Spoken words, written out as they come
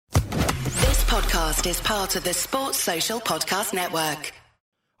podcast is part of the Sports Social Podcast Network.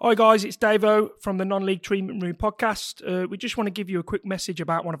 Hi guys, it's Davo from the Non-League Treatment Room podcast. We just want to give you a quick message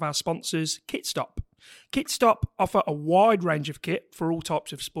about one of our sponsors, Kitstop. Kitstop offer a wide range of kit for all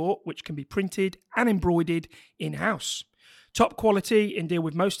types of sport, which can be printed and embroidered in-house. Top quality and deal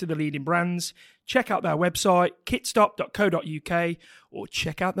with most of the leading brands. Check out their website, kitstop.co.uk, or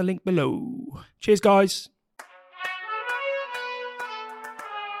check out the link below. Cheers guys.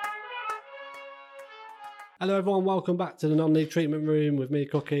 Hello everyone, welcome back to the Non-League Treatment Room with me,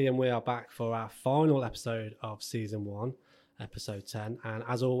 Cookie, and we are back for our final episode of Season 1, Episode 10. And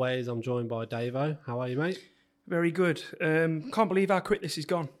as always, I'm joined by Davo. How are you, mate? Very good. Can't believe how quick this is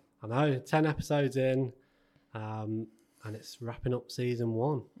gone. I know, 10 episodes in, and it's wrapping up Season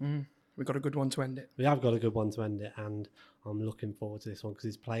 1. We've got a good one to end it. We have got a good one to end it, and I'm looking forward to this one because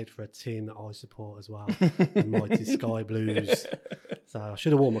he's played for a team that I support as well, the mighty Sky Blues. So I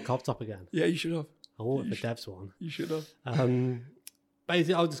should have worn my cob top again. Yeah, you should have. I wore it for Dev's one. You should have.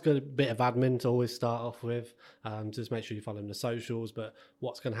 Basically, I'll just go a bit of admin to always start off with. Just make sure you follow him on the socials. But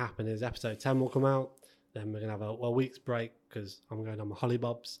what's going to happen is episode 10 will come out. Then we're going to have a week's break because I'm going on my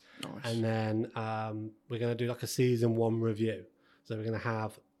hollybobs. Nice. And then we're going to do like a season 1 review. So we're going to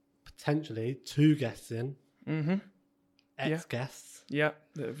have potentially 2 guests in. Mm-hmm. Ex-guests. Yeah,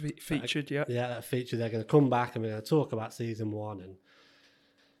 that are featured, yeah. Yeah, that are featured. They're going to come back and we're going to talk about season 1 and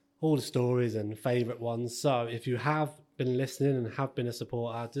all the stories and favourite ones. So if you have been listening and have been a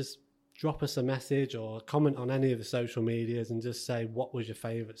supporter, just drop us a message or comment on any of the social medias and just say what was your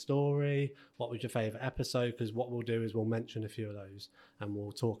favourite story, what was your favourite episode, because what we'll do is we'll mention a few of those and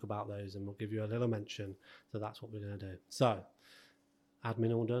we'll talk about those and we'll give you a little mention. So that's what we're going to do. So,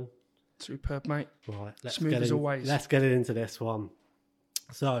 admin all done? Superb, mate. Right, smooth as always. Let's get it into this one.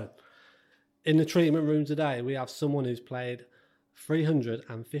 So, in the treatment room today, we have someone who's played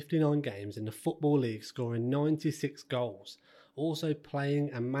 359 games in the Football League, scoring 96 goals. Also playing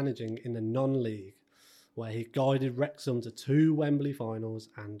and managing in the non-league, where he guided Wrexham to 2 Wembley finals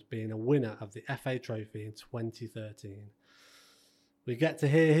and being a winner of the FA Trophy in 2013. We get to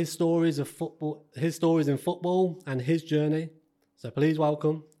hear his stories in football and his journey. So please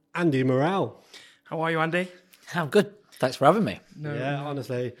welcome Andy Morrell. How are you, Andy? I'm good. Thanks for having me.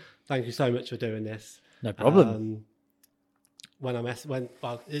 Honestly, thank you so much for doing this. No problem.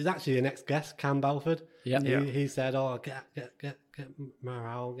 It's actually an ex-guest, Cam Belford. He said, "Oh, get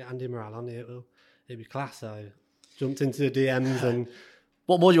Morrell, get Andy Morrell on here. It'd be class." So jumped into the DMs and.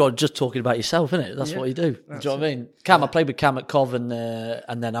 What more do you want? Just talking about yourself, isn't it? That's what you do. Do you know what I mean? Cam, I played with Cam at Cov, and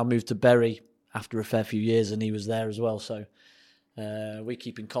then I moved to Bury after a fair few years, and he was there as well. So we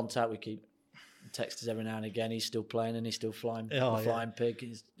keep in contact. We keep texts every now and again. He's still playing and he's still flying. Flying pig.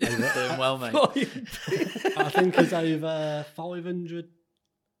 He's doing well, mate. I think he's over 500.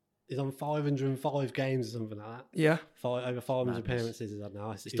 He's on 505 games or something like that. Yeah. Over 500 appearances he's had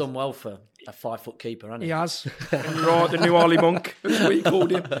now. He's done well for a 5-foot keeper, hasn't he? He has. Right, the new Harley Monk. That's what we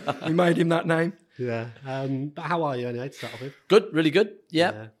called him. We made him that name. Yeah. But how are you anyway, to start off with? Good, really good.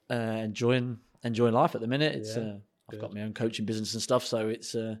 Yeah. Enjoying life at the minute. It's I've got my own coaching business and stuff, so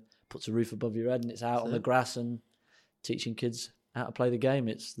it's puts a roof above your head and it's out on the grass and teaching kids how to play the game.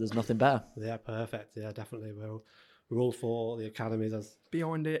 There's nothing better. Yeah, perfect. Yeah, definitely. We're all for the academies as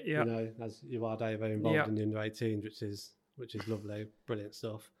behind it. Yeah, as you are, Dave, very involved in the under-18s, which is lovely, brilliant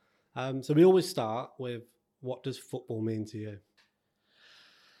stuff. So we always start with, what does football mean to you?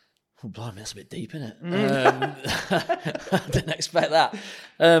 Oh, blimey, that's a bit deep, isn't it? I didn't expect that.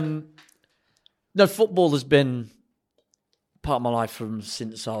 No, football has been part of my life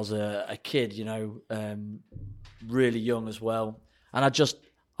since I was a kid, really young as well. And I just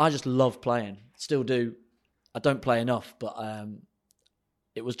love playing. Still do. I don't play enough, but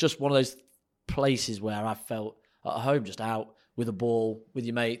it was just one of those places where I felt at home, just out with a ball, with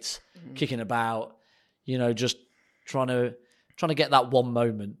your mates, kicking about, just trying to get that one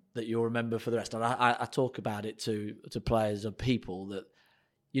moment that you'll remember for the rest. And I talk about it to players and people that,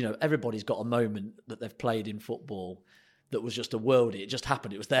 everybody's got a moment that they've played in football that was just a worldie. It just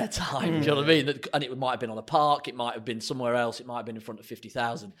happened. It was their time. Do you know what I mean? And it might have been on a park. It might have been somewhere else. It might have been in front of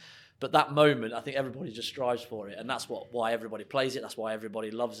 50,000. But that moment, I think everybody just strives for it. And that's why everybody plays it. That's why everybody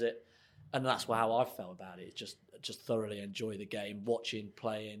loves it. And that's how I felt about it. Just thoroughly enjoy the game, watching,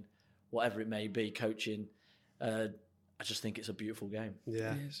 playing, whatever it may be, coaching. I just think it's a beautiful game.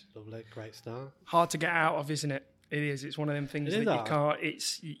 Yeah, it is. Lovely, great start. Hard to get out of, isn't it? It is. It's one of them things that you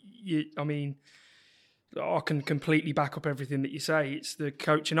can't. I mean, I can completely back up everything that you say. It's the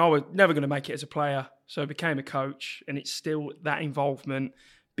coaching. I was never going to make it as a player, so I became a coach, and it's still that involvement,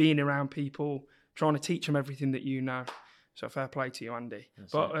 being around people, trying to teach them everything that you know. So fair play to you, Andy.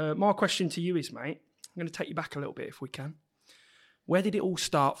 But my question to you is, mate, I'm going to take you back a little bit if we can. Where did it all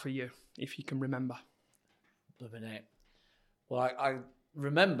start for you, if you can remember? Well, I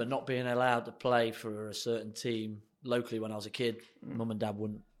remember not being allowed to play for a certain team locally when I was a kid. Mum and Dad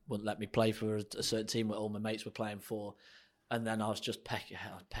wouldn't let me play for a certain team that all my mates were playing for. And then I was just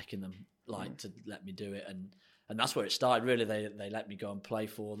pecking them to let me do it. And that's where it started, really. They let me go and play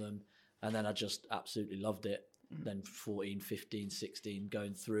for them. And then I just absolutely loved it. Then 14, 15, 16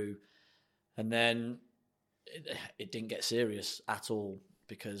 going through. And then it didn't get serious at all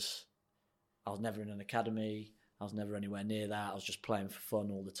because I was never in an academy. I was never anywhere near that. I was just playing for fun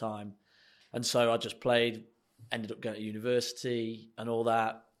all the time. And so I just played, ended up going to university and all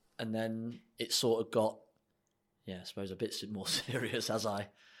that. And then it sort of got, I suppose a bit more serious as I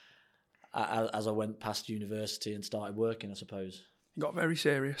went past university and started working, I suppose. Got very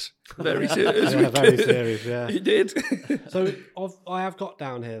serious. Very serious. Yeah, very serious, yeah. He did. So I have got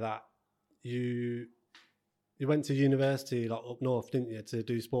down here that you went to university up north, didn't you, to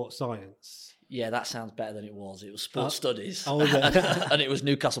do sports science? Yeah, that sounds better than it was. It was sports studies. Oh, was it? And it was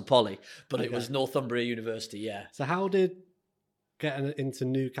Newcastle Poly, but it was Northumbria University, yeah. So how did getting into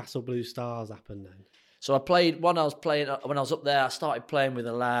Newcastle Blue Stars happen then? So I played, when I was up there, I started playing with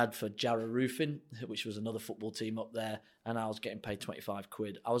a lad for Jarrah Roofing, which was another football team up there, and I was getting paid 25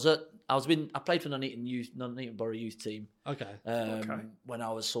 quid. I played for Nuneaton Borough youth team. When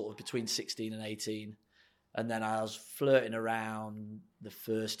I was sort of between 16 and 18. And then I was flirting around the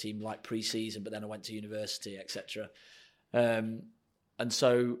first team like pre-season, but then I went to university, etc. And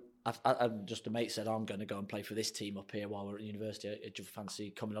so just a mate said, I'm going to go and play for this team up here while we're at university. Do you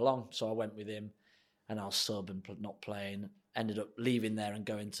fancy coming along? So I went with him. And I was sub and not playing. Ended up leaving there and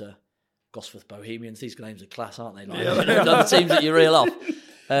going to Gosforth Bohemians. These names are class, aren't they? The teams that you reel off.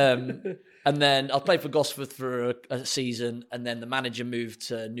 And then I played for Gosforth for a season, and then the manager moved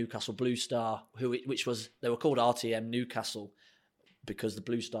to Newcastle Blue Star, they were called RTM Newcastle because the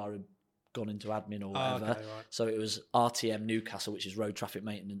Blue Star had gone into admin or whatever. Okay, right. So it was RTM Newcastle, which is Road Traffic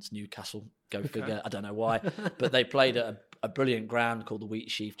Maintenance Newcastle. Go figure. I don't know why. But they played at a brilliant ground called the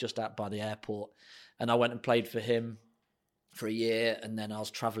Wheat Sheaf just out by the airport. And I went and played for him for a year, and then I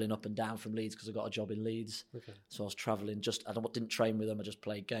was travelling up and down from Leeds because I got a job in Leeds. Okay. So I was travelling. I didn't train with them. I just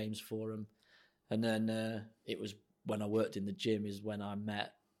played games for them. And then it was when I worked in the gym is when I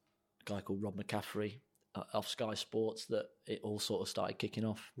met a guy called Rob McCaffrey off Sky Sports that it all sort of started kicking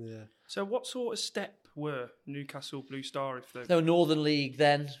off. Yeah. So what sort of step were Newcastle Blue Star? They were Northern League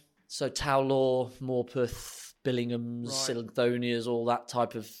then. So Towlaw, Morpeth, Billingham's, Silithonias, all that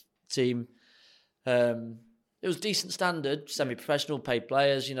type of team. It was decent standard, semi-professional, paid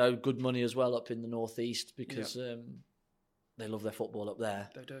players, good money as well up in the northeast because they love their football up there.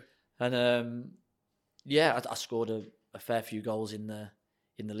 They do. And I scored a fair few goals in the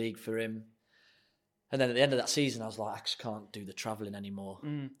league for him. And then at the end of that season, I was like, I just can't do the travelling anymore.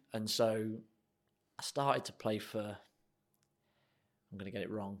 And so I started to play for, I'm going to get it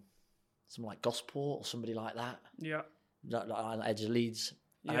wrong, something like Gosport or somebody like that. Yeah. Like on the edge of Leeds.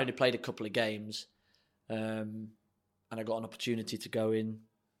 I only played a couple of games, and I got an opportunity to go in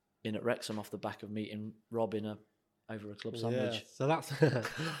at Wrexham off the back of meeting Rob over a club sandwich. Yeah, so that's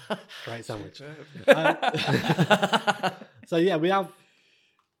great sandwich. So we have,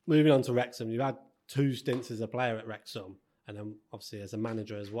 moving on to Wrexham, you've had 2 stints as a player at Wrexham, and then obviously as a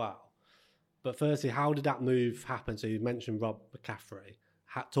manager as well. But firstly, how did that move happen? So you mentioned Rob McCaffrey.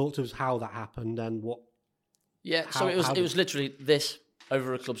 Talk to us how that happened and what. Yeah, so it was literally this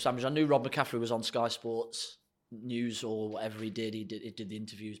over a club sandwich. I knew Rob McCaffrey was on Sky Sports News or whatever he did. He did the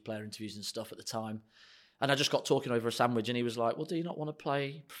interviews, player interviews and stuff at the time. And I just got talking over a sandwich, and he was like, "Well, do you not want to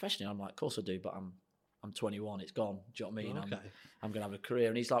play professionally?" I'm like, "Of course I do, but I'm 21. It's gone. Do you know what I mean? Okay. I'm going to have a career."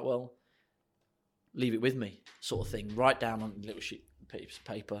 And he's like, "Well, leave it with me," sort of thing. Write down on a little sheet of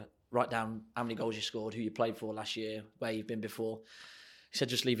paper. Write down how many goals you scored, who you played for last year, where you've been before. He said,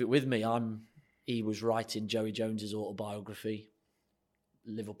 "Just leave it with me." He was writing Joey Jones's autobiography,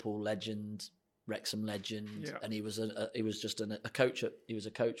 Liverpool legend, Wrexham legend, and he was a coach. He was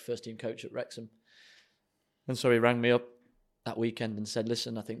a coach, first team coach at Wrexham. And so he rang me up that weekend and said,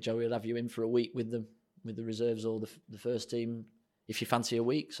 "Listen, I think Joey will have you in for a week with them, with the reserves or the first team, if you fancy a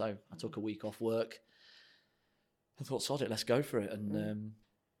week." So I took a week off work. I thought, sod it, let's go for it. And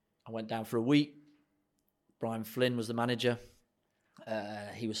I went down for a week. Brian Flynn was the manager.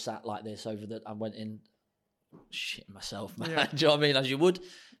 He was sat like this I went in shitting myself, man. Yeah. Do you know what I mean? As you would,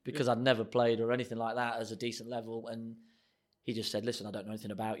 because I'd never played or anything like that as a decent level. And he just said, "Listen, I don't know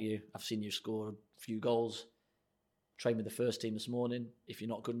anything about you. I've seen you score a few goals. trained with the first team this morning. If you're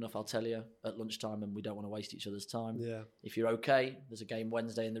not good enough, I'll tell you at lunchtime, and we don't want to waste each other's time. Yeah. If you're okay, there's a game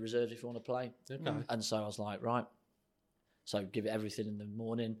Wednesday in the reserves if you want to play. Okay. And so I was like, right. So give it everything in the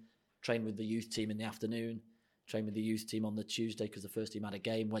morning, train with the youth team in the afternoon, train with the youth team on the Tuesday because the first team had a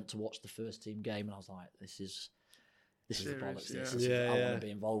game, went to watch the first team game, and I was like, this is the bollocks. I want to be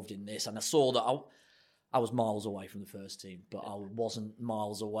involved in this. And I saw that I was miles away from the first team, but I wasn't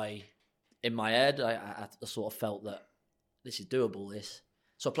miles away in my head. I sort of felt that this is doable, this.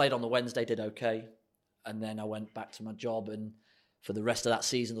 So I played on the Wednesday, did okay. And then I went back to my job, and for the rest of that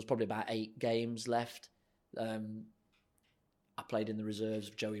season, there was probably about 8 games left. I played in the reserves.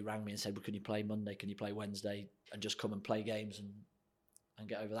 Joey rang me and said, well, can you play Monday? Can you play Wednesday? And just come and play games and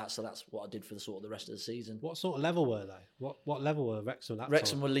get over that. So that's what I did for the rest of the season. What sort of level were they? What level were Wrexham at that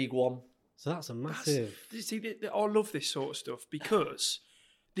Wrexham time? were League One. So that's a massive... I love this sort of stuff because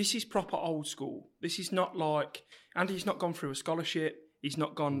this is proper old school. This is not like... Andy's not gone through a scholarship. He's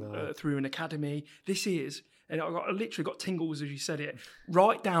not gone through an academy. This is... And I literally got tingles as you said it.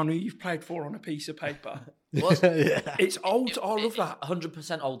 Write down who you've played for on a piece of paper. It's old. I love that.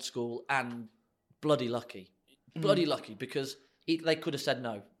 100% old school and bloody lucky. Bloody lucky because they could have said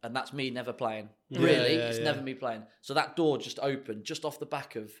no. And that's me never playing. Really, it's never me playing. So that door just opened just off the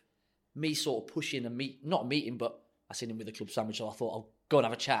back of me sort of pushing not a meeting, but I seen him with a club sandwich. So I thought I'll go and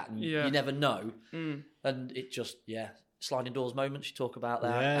have a chat. And you never know. And it just, sliding doors moments. You talk about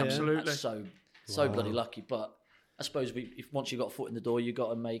that. Absolutely. That's so bloody lucky, but I suppose if once you got a foot in the door, you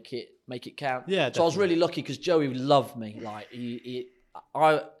got to make it count. Yeah. So I was really lucky because Joey loved me. Like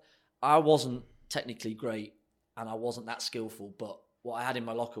I wasn't technically great and I wasn't that skillful, but what I had in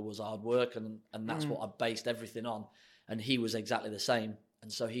my locker was hard work, and that's what I based everything on. And he was exactly the same,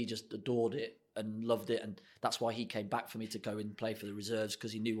 and so he just adored it and loved it, and that's why he came back for me to go and play for the reserves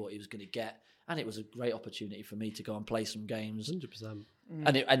because he knew what he was going to get, and it was a great opportunity for me to go and play some games. 100%.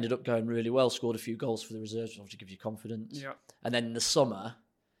 And it ended up going really well. Scored a few goals for the reserves, which obviously gives you confidence. Yeah. And then in the summer,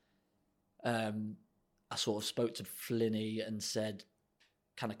 I sort of spoke to Flinny and said,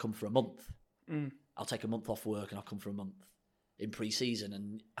 "Can I come for a month? I'll take a month off work and I'll come for a month in pre-season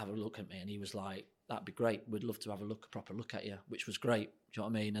and have a look at me." And he was like, "That'd be great. We'd love to have a proper look at you," which was great. Do you know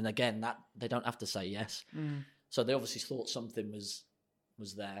what I mean? And again, that they don't have to say yes. So they obviously thought something was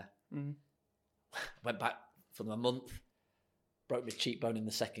there. Went back for the month. Broke my cheekbone in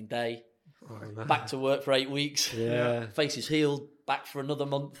the second day. Back to work for 8 weeks. Face is healed. Back for another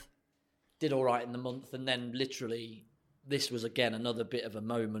month. Did all right in the month. And then literally, this was again another bit of a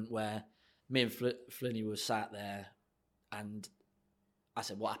moment where me and Flinny were sat there and I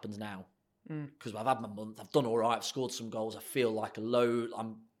said, what happens now? Because I've had my month. I've done all right. I've scored some goals. I feel like a load.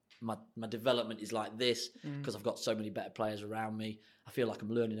 My development is like this because I've got so many better players around me. I feel like I'm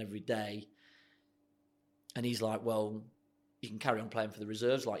learning every day. And he's like, well, you can carry on playing for the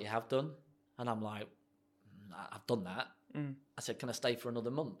reserves like you have done. And I'm like, I've done that. I said, can I stay for another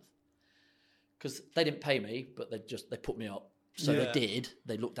month? Because they didn't pay me, but they put me up. So they did.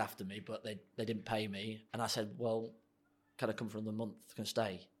 They looked after me, but they didn't pay me. And I said, well, can I come for another month? Can I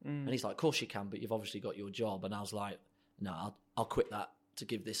stay? And he's like, of course you can, but you've obviously got your job. And I was like, no, I'll quit that to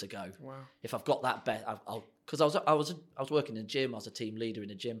give this a go. Wow. If I've got that bet, I'll because I was working in a gym. I was a team leader in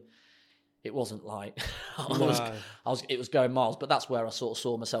a gym. It wasn't like it was going miles, but that's where I sort of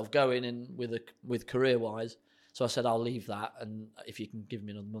saw myself going in with career wise. So I said, I'll leave that, and if you can give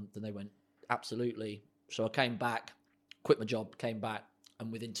me another month, and they went, absolutely. So I came back, quit my job, came back,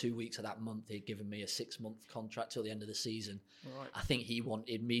 and within 2 weeks of that month, he'd given me a 6-month contract till the end of the season. Right. I think he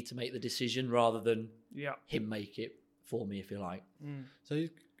wanted me to make the decision rather than him make it for me, if you like. So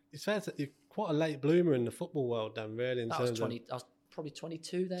it's fair to you're quite a late bloomer in the football world, then, really. I was probably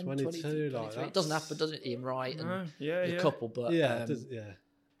 22 then. 22, like it doesn't happen, does it? Ian Wright and a couple, but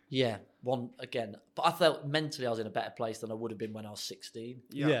one again. But I felt mentally I was in a better place than I would have been when I was 16.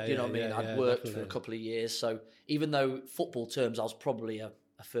 Do you know what I mean? I'd worked for a couple of years, so even though football terms I was probably a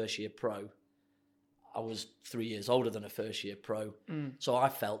first year pro, I was 3 years older than a first year pro. So I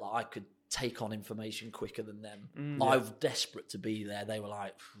felt that I could take on information quicker than them. I was desperate to be there. They were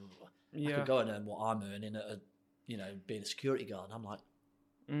like, I could go and earn what I'm earning at being a security guard. And I'm like,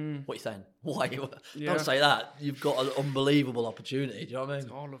 what are you saying? Why? Don't say that. You've got an unbelievable opportunity. Do you know what I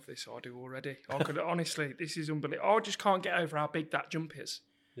mean? I love this. I do already. I could honestly, this is unbelievable. I just can't get over how big that jump is.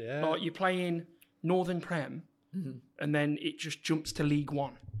 Yeah. Like you're playing Northern Prem, and then it just jumps to League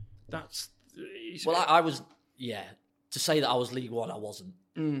One. I was. To say that I was League One, I wasn't.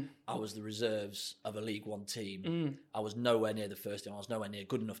 I was the reserves of a League One team. I was nowhere near the first team. I was nowhere near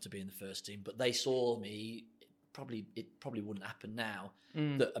good enough to be in the first team. But they saw me. It probably wouldn't happen now.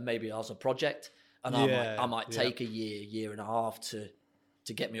 That maybe I was a project, and I might take a year and a half to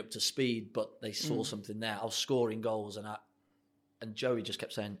get me up to speed. But they saw something there. I was scoring goals, and Joey just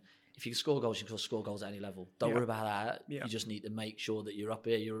kept saying, if you can score goals, you can score goals at any level. Don't worry about that. Yeah. You just need to make sure that you're up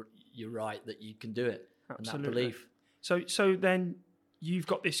here. You're right, that you can do it. Absolutely. And that belief. So then you've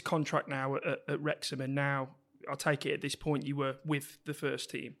got this contract now at Wrexham, and now I take it at this point you were with the first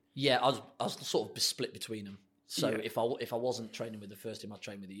team. Yeah, I was sort of split between them. So if I wasn't training with the first team, I'd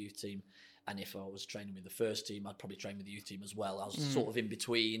train with the youth team, and if I was training with the first team, I'd probably train with the youth team as well. I was sort of in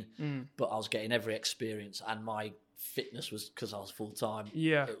between, but I was getting every experience, and my fitness was, because I was full time.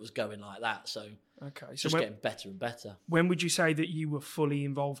 Yeah, it was going like that. So just getting better and better. When would you say that you were fully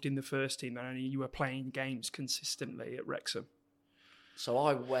involved in the first team, and you were playing games consistently at Wrexham? So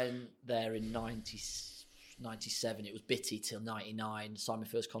I went there in 97. It was bitty till 99. Signed my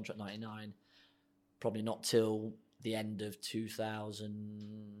first contract 99. Probably not till the end of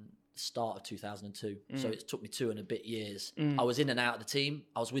 2000, start of 2002. So it took me 2 and a bit years. I was in and out of the team.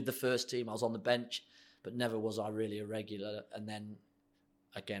 I was with the first team. I was on the bench, but never was I really a regular. And then,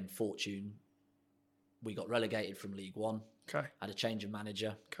 again, fortune, we got relegated from League One. Okay. Had a change of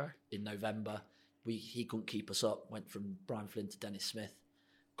manager in November. He couldn't keep us up. Went from Brian Flynn to Dennis Smith.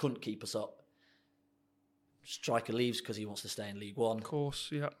 Couldn't keep us up. Striker leaves because he wants to stay in League One. Of course,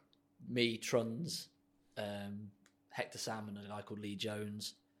 yeah. Me, Truns, Hector Sam and a guy called Lee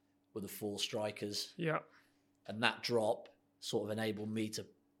Jones were the 4 strikers. Yeah. And that drop sort of enabled me to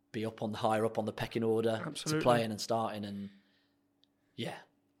be higher up on the pecking order. Absolutely. To playing and starting. And yeah,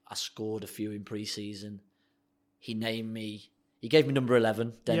 I scored a few in pre-season. He gave me number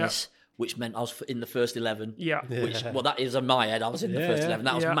 11, Dennis, which meant I was in the first 11. Yeah. Which, well, that is in my head. I was in the first 11.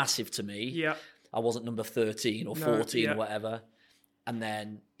 That was massive to me. Yeah. I wasn't number 13 or 14 or whatever. And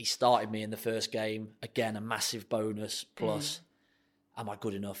then he started me in the first game. Again, a massive bonus. Plus, am I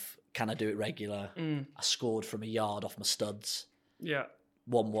good enough? Can I do it regular? I scored from a yard off my studs. Yeah.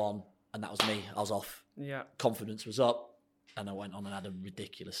 1-1. And that was me. I was off. Yeah. Confidence was up. And I went on and had a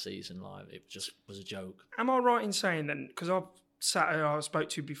ridiculous season. Like, it just was a joke. Am I right in saying then, because I spoke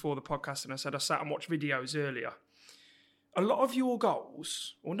to you before the podcast and I said I sat and watched videos earlier. A lot of your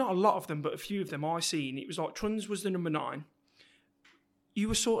goals, or not a lot of them, but a few of them I seen, it was like Truns was the number 9. You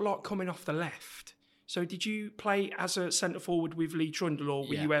were sort of like coming off the left. So did you play as a centre forward with Lee Trundle, or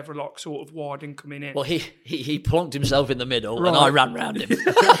were you ever like sort of wide and coming in? Well, he plonked himself in the middle and I ran round him.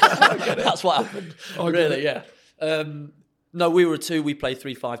 That's what happened. Really, yeah. No, we were a 2. We played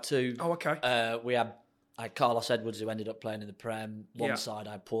 3-5-2. Oh, okay. I had Carlos Edwards, who ended up playing in the Prem. One side,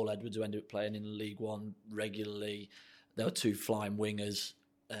 I had Paul Edwards, who ended up playing in League One regularly. There were 2 flying wingers,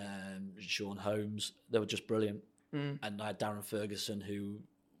 Sean Holmes. They were just brilliant. And I had Darren Ferguson, who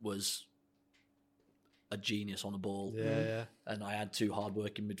was a genius on the ball. Yeah. And I had 2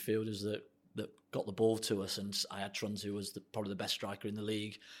 hard-working midfielders that got the ball to us. And I had Truns, who was probably the best striker in the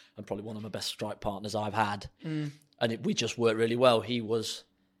league and probably one of my best strike partners I've had. And we just worked really well. He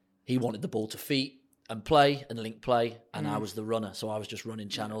wanted the ball to feet and play and link play, and I was the runner. So I was just running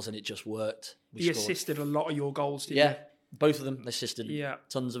channels, and it just worked. He assisted a lot of your goals, didn't he? Both of them assisted. Yeah.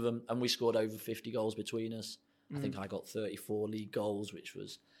 Tons of them. And we scored over 50 goals between us. I think I got 34 league goals, which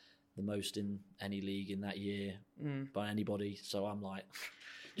was the most in any league in that year by anybody. So I'm like,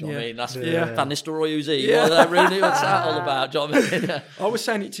 do you know what I mean? That's Van Nistelrooy, who's he? What's that all about? Do you know what I mean? I was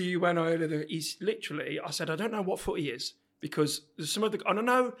saying it to you when I heard it. He's literally, I said, I don't know what foot he is. Because there's some of the, I don't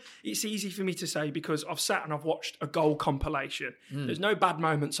know, it's easy for me to say because I've sat and I've watched a goal compilation. There's no bad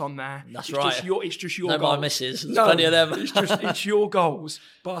moments on there. That's right. It's just your goals. No, my misses. There's plenty of them. it's your goals.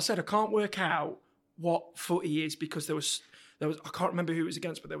 But I said I can't work out what foot he is because there was I can't remember who it was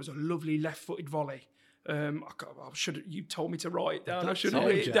against, but there was a lovely left-footed volley. You told me to write it down. I should have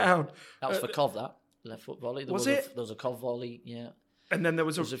written it down. That was for Cov, that left foot volley. There was a Cov volley, yeah. And then there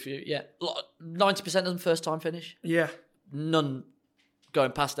was a few, yeah. 90% of them first time finish. Yeah. None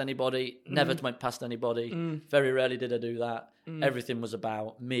going past anybody, never went past anybody. Very rarely did I do that. Everything was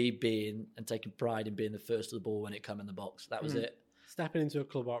about me being and taking pride in being the first of the ball when it came in the box. That was it. Stepping into a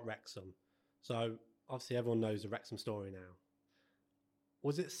club like Wrexham. So obviously everyone knows the Wrexham story now.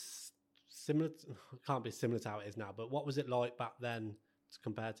 Was it similar? Can't be similar to how it is now, but what was it like back then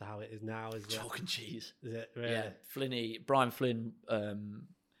compared to how it is now? Is chalk and cheese. Is it really? Yeah, Brian Flynn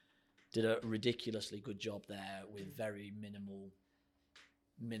did a ridiculously good job there with very minimal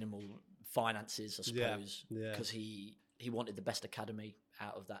finances, I suppose, because he wanted the best academy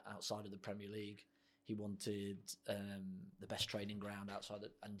outside of the Premier League. He wanted the best training ground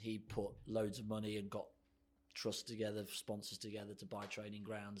and he put loads of money and got trusts together, sponsors together to buy training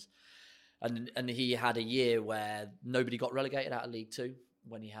grounds. And he had a year where nobody got relegated out of League Two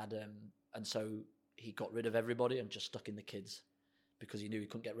when he had And so he got rid of everybody and just stuck in the kids because he knew he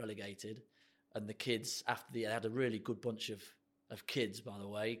couldn't get relegated. And the kids, after they had a really good bunch of kids, by the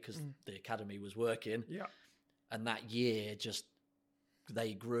way, because the academy was working. Yeah. And that year, just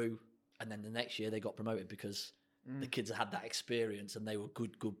they grew. And then the next year, they got promoted because the kids had that experience and they were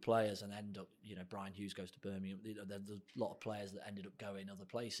good players, and end up, Brian Hughes goes to Birmingham. There's a lot of players that ended up going other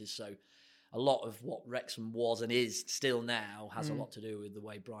places. So a lot of what Wrexham was and is still now has a lot to do with the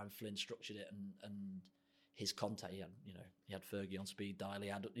way Brian Flynn structured it and his contact. He had Fergie on speed dial. He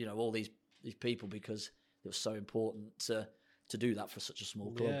had, all these people, because it was so important to do that for such a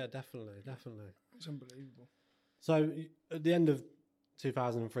small club. Yeah, definitely. It's unbelievable. So at the end of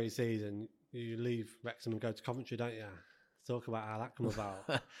 2003 season, you leave Wrexham and go to Coventry, don't you? Talk about how that come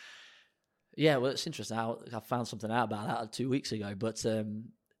about. Yeah, well, it's interesting. I found something out about that 2 weeks ago. But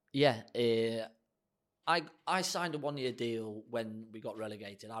I signed a 1-year deal when we got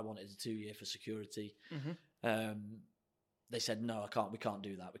relegated. I wanted a 2-year for security. They said, no, we can't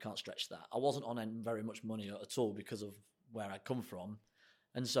do that. We can't stretch that. I wasn't on very much money at all because of where I'd come from.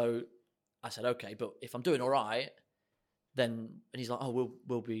 And so I said, okay, but if I'm doing all right, then, and he's like, oh,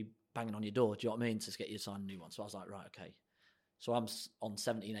 we'll be banging on your door. Do you know what I mean? To get you to sign a new one. So I was like, right, okay. So I'm on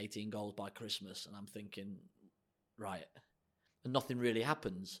 17, 18 goals by Christmas, and I'm thinking, right, and nothing really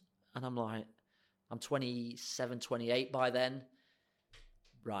happens. And I'm like, I'm 27, 28 by then.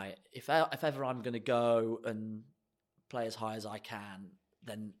 Right, if ever I'm going to go and play as high as I can,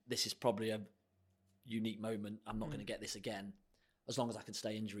 then this is probably a unique moment. I'm not going to get this again, as long as I can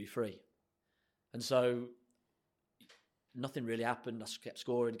stay injury free. And so nothing really happened. I kept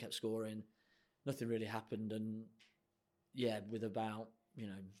scoring. Nothing really happened. And yeah, with about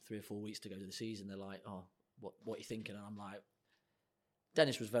 3 or 4 weeks to go to the season, they're like, oh, what are you thinking? And I'm like,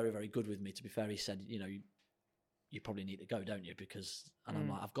 Dennis was very, very good with me. To be fair, he said, you probably need to go, don't you? Because, and I'm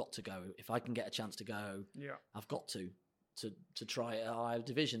like, I've got to go. If I can get a chance to go, I've got to try a higher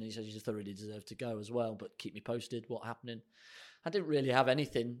division. And he says, you thoroughly deserve to go as well, but keep me posted what's happening. I didn't really have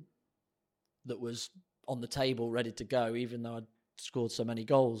anything that was on the table ready to go, even though I'd scored so many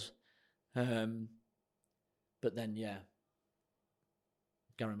goals. But then,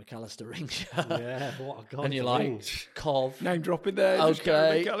 Gary McAllister rings you. Yeah, what a guy. And you're like, Cov. Name dropping there.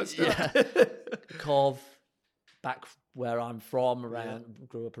 Okay. Yeah. Cov, back where I'm from,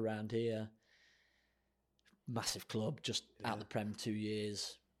 grew up around here. Massive club, just out the Prem 2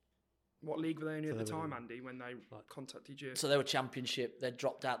 years. What league were they in at the time, Andy, when they contacted you? So they were Championship. They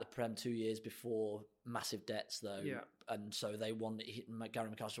dropped out the Prem 2 years before. Massive debts, though. Yeah. And so Gary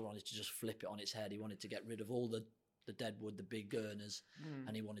McAllister wanted to just flip it on its head. He wanted to get rid of all the deadwood, the big earners,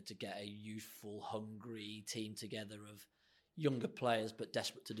 and he wanted to get a youthful, hungry team together of younger players, but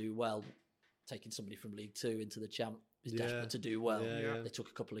desperate to do well. Taking somebody from League Two into the Champ is desperate to do well. They took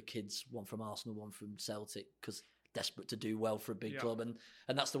a couple of kids, one from Arsenal, one from Celtic, because desperate to do well for a big club, and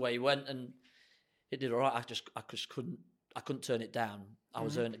that's the way he went, and it did all right. I just couldn't turn it down. I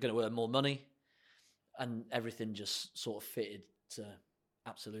was going to earn more money, and everything just sort of fitted to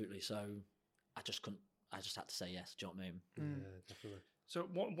absolutely. So I just couldn't. I just had to say yes. Do you know what I mean? Yeah, definitely. So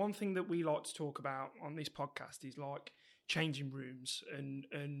one thing that we like to talk about on this podcast is like changing rooms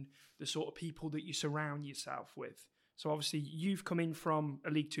and the sort of people that you surround yourself with. So obviously you've come in from a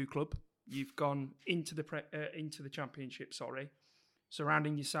League Two club. You've gone into the Championship.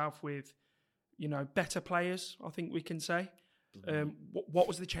 Surrounding yourself with, better players. I think we can say. What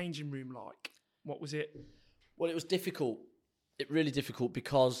was the changing room like? What was it? Well, it was difficult. It really difficult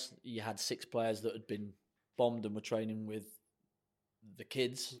because you had 6 players that had been bombed and were training with the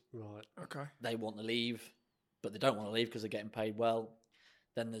kids. Right. Okay. They want to leave, but they don't want to leave because they're getting paid well.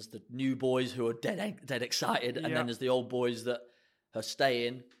 Then there's the new boys who are dead excited, and then there's the old boys that are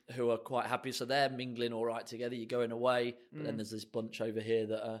staying who are quite happy. So they're mingling all right together. You're going away, but then there's this bunch over here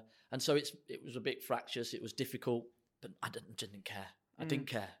that are, and so it was a bit fractious. It was difficult, but I didn't care. I didn't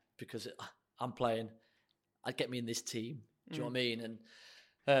care because I'm playing. I'd get me in this team. Do you know what I mean?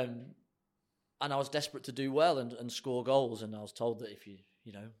 And I was desperate to do well and score goals. And I was told that if you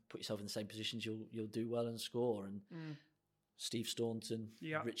put yourself in the same positions, you'll do well and score. And Steve Staunton,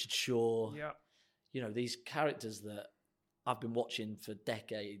 Richard Shaw, these characters that I've been watching for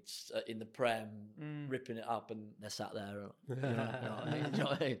decades in the Prem, ripping it up, and they're sat there. You know what I mean? Do you know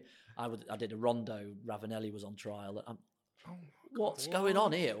what I mean? I did a rondo. Ravanelli was on trial. What's going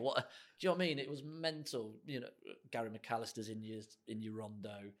on here? What do you know what I mean? It was mental. Gary McAllister's in your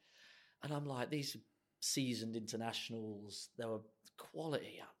rondo, and I'm like, these seasoned internationals, they were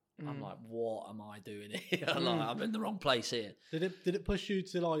quality. I'm like, what am I doing here? I'm in the wrong place here. Did it push you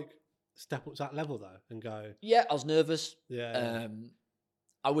to like step up to that level though and go? Yeah, I was nervous. Yeah.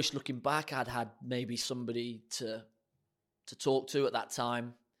 I wish looking back I'd had maybe somebody to talk to at that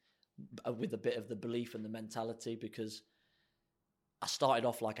time with a bit of the belief and the mentality, because I started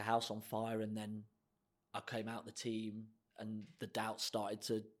off like a house on fire, and then I came out the team and the doubts started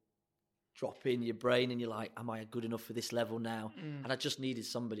to drop in your brain, and you're like, am I good enough for this level now? And I just needed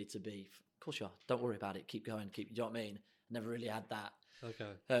somebody to be, of course you are, don't worry about it, keep going, you know what I mean? I never really had that.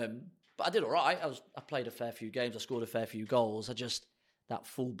 Okay. But I did all right. I played a fair few games, I scored a fair few goals. That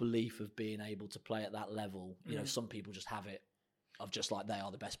full belief of being able to play at that level, you know, some people just have it of just like they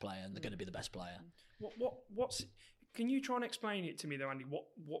are the best player and they're going to be the best player. What's can you try and explain it to me though, Andy?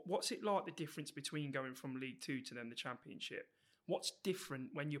 What's it like, the difference between going from League Two to then the Championship? What's different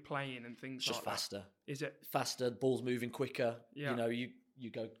when you're playing and things like that? Just faster. Is it? Faster, the ball's moving quicker. Yeah. You know, you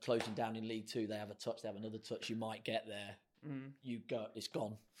go closing down in League Two, they have a touch, they have another touch, you might get there. You go, it's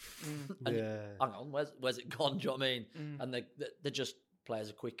gone. And hang on, where's it gone? Do you know what I mean? And they're just, players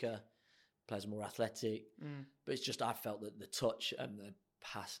are quicker, players are more athletic. But it's just, I felt that the touch and the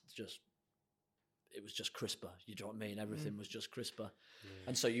pass it was just crisper. You know what I mean? Everything was just crisper.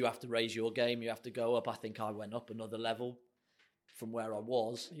 And so you have to raise your game, you have to go up. I think I went up another level from where I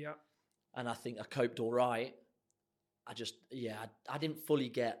was. Yeah. And I think I coped all right. I didn't fully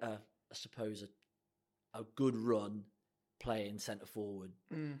get I suppose a good run playing centre forward.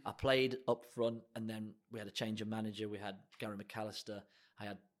 I played up front, and then we had a change of manager. We had Gary McAllister. I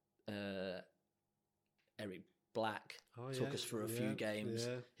had Eric Black took us for a few games.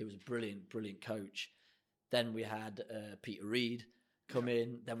 Yeah. He was a brilliant coach. Then we had Peter Reid come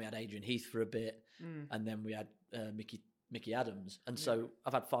in. Then we had Adrian Heath for a bit, and then we had Mickey Adams. And so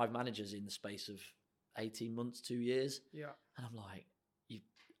I've had 5 managers in the space of 18 months, 2 years. Yeah, and I'm like,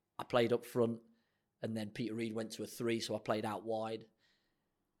 I played up front. And then Peter Reid went to a 3, so I played out wide.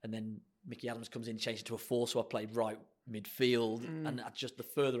 And then Mickey Adams comes in, changed it to a 4, so I played right midfield. And the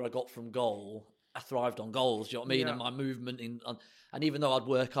further I got from goal, I thrived on goals, do you know what I mean? Yeah. And my movement and even though I'd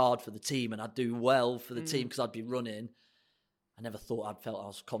work hard for the team and I'd do well for the team because I'd be running, I never thought I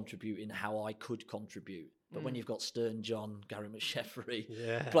was contributing how I could contribute. But when you've got Stern John, Gary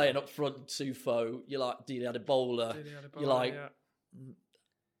McSheffrey playing up front, Sufo, you're like, Dealey had a bowler. You're like,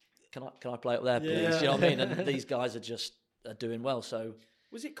 Can I play up there, please? Yeah. You know what I mean? And these guys are doing well. So,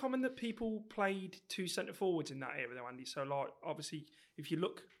 was it common that people played 2 centre forwards in that era, though, Andy? So, like, obviously, if you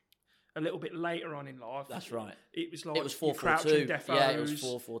look a little bit later on in life, that's right. It was like it was 4-4-2. Yeah, it was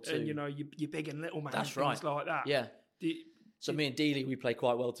 4-4-2. And you know, your big and little man. That's things like that. Yeah. So me and Dealey, we play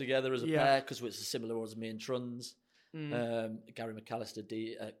quite well together as a pair because it's similar as me and Truns. Gary McAllister,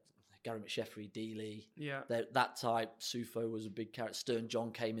 Gary McSheffrey, Dealey. Yeah. That type. Sufo was a big character. Stern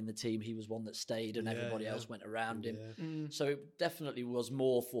John came in the team. He was one that stayed and everybody else went around him. So it definitely was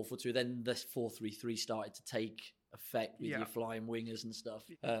more 4-4-2. Then this 4-3-3 started to take effect with your flying wingers and stuff.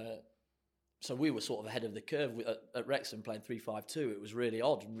 So we were sort of ahead of the curve at Wrexham playing 3-5-2. It was really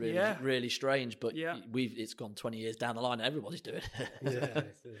odd and really strange. But it's gone 20 years down the line and everybody's doing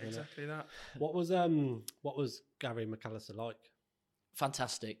it. Exactly that. What was Gary McAllister like?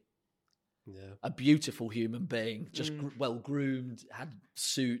 Fantastic. Yeah, a beautiful human being, just well groomed, had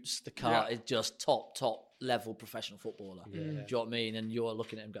suits. The car is just top level professional footballer. Do you know what I mean? And you're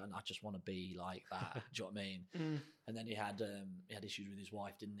looking at him going, I just want to be like that. Do you know what I mean? And then he had issues with his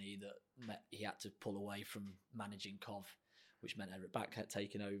wife, didn't he? That he had to pull away from managing Cov, which meant Eric Back had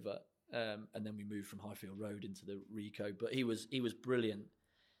taken over. And then we moved from Highfield Road into the Rico. But he was brilliant.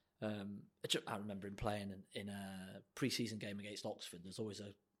 I remember him playing in a pre-season game against Oxford. There's always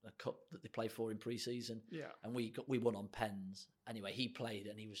a cup that they play for in pre-season, and we won on pens. Anyway, he played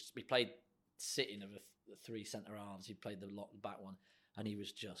and we played sitting of the 3 centre halves. He played the back one, and he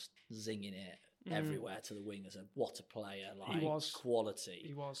was just zinging it everywhere to the wingers. And what a player! Like, he was quality.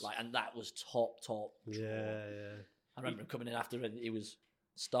 He was like, and that was top. Yeah. I remember him coming in after, and he was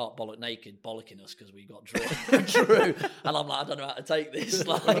start bollock naked, bollocking us because we got drew. And I'm like, I don't know how to take this.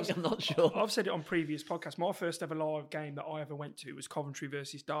 Like, I'm not sure. I've said it on previous podcasts. My first ever live game that I ever went to was Coventry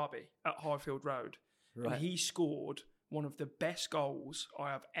versus Derby at Highfield Road. Right. And he scored one of the best goals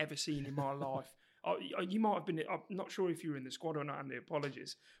I have ever seen in my life. You might have been, I'm not sure if you were in the squad or not, and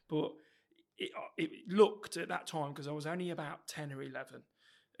apologies, but it looked at that time, because I was only about 10 or 11,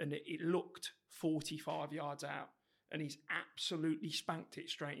 and it looked 45 yards out. And he's absolutely spanked it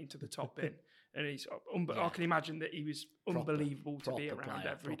straight into the top bin. And he's, I can imagine that he was unbelievable to be around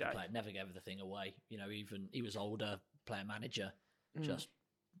every day. Player. Never gave the thing away. You know, even he was older, player manager, just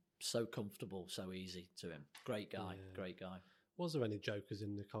so comfortable, so easy to him. Great guy. Was there any jokers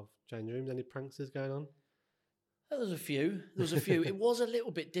in the Cov changing rooms? Any pranksters going on? There was a few. It was a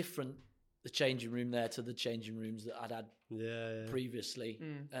little bit different the changing room there to the changing rooms that I'd had previously.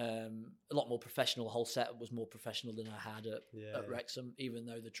 A lot more professional. The whole setup was more professional than I had at Wrexham, even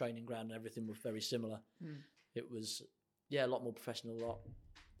though the training ground and everything were very similar. It was, a lot more professional.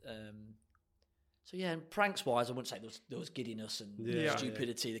 So and pranks wise, I wouldn't say there was giddiness and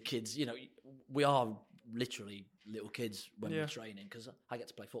stupidity. The kids, we are literally little kids when we're training, because I get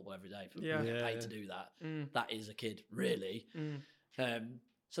to play football every day. Paid to do that. That is a kid, really.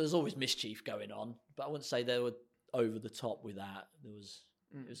 So there's always mischief going on, but I wouldn't say they were over the top with that.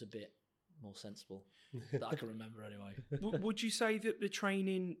 It was a bit more sensible that I can remember anyway. Would you say that the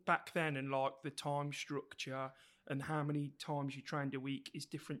training back then and like the time structure and how many times you trained a week is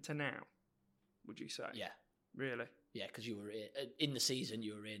different to now? Would you say? Yeah. Really? Yeah, because you were in the season,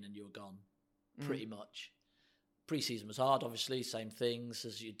 you were in and you were gone, pretty much. Pre-season was hard, obviously, same things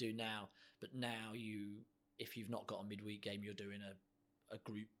as you do now. But now if you've not got a midweek game, you're doing a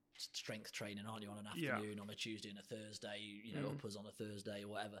group strength training, aren't you, on an afternoon, on a Tuesday and a Thursday, uppers on a Thursday or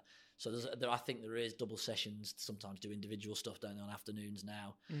whatever. So I think there is double sessions, sometimes do individual stuff down there on afternoons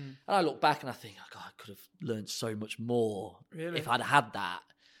now. And I look back and I think, oh God, I could have learned so much more if I'd had that.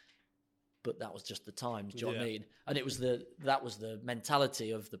 But that was just the times, do you know what I mean? And that was the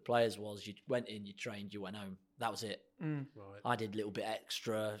mentality of the players was you went in, you trained, you went home. That was it. Right. I did a little bit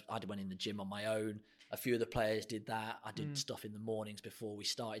extra. I went in the gym on my own. A few of the players did that. I did stuff in the mornings before we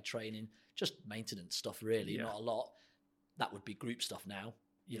started training. Just maintenance stuff, really, not a lot. That would be group stuff now.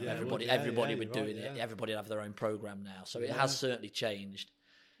 Everybody would do it. Everybody would have their own program now. So it has certainly changed.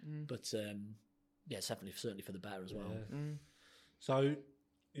 But certainly for the better as well. So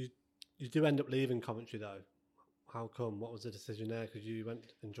you do end up leaving Coventry though. How come? What was the decision there? Because you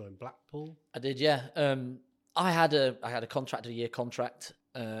went and joined Blackpool. I did, yeah. I had a contract, a year contract,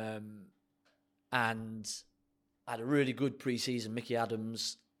 and I had a really good pre-season. Mickey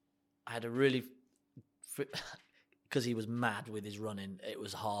Adams, I had a really, because he was mad with his running. It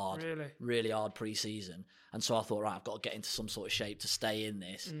was hard, really hard pre-season, and so I thought, right, I've got to get into some sort of shape to stay in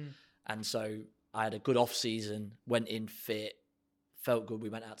this. And so I had a good off-season, went in fit. Felt good. We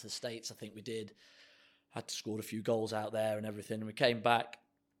went out to the States, I think we did. Had scored a few goals out there and everything. And we came back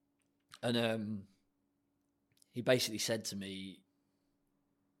and he basically said to me,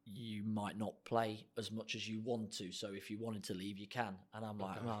 you might not play as much as you want to. So if you wanted to leave, you can. And I'm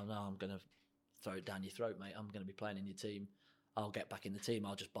like, no, I'm going to throw it down your throat, mate. I'm going to be playing in your team. I'll get back in the team.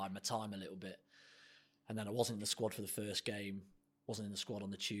 I'll just bide my time a little bit. And then I wasn't in the squad for the first game. Wasn't in the squad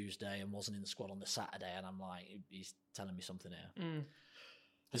on the Tuesday and wasn't in the squad on the Saturday, and I'm like, he's telling me something here.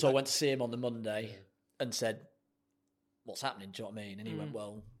 And so I went to see him on the Monday and said, what's happening, do you know what I mean? And he went,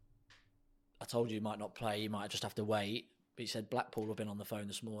 well, I told you might not play, you might just have to wait. But he said, Blackpool have been on the phone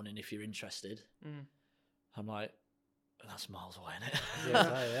this morning if you're interested. I'm like, that's miles away, isn't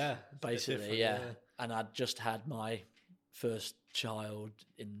it? Basically, yeah. And I'd just had my first child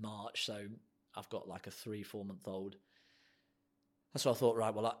in March, so I've got like a 3-4 month old. So I thought,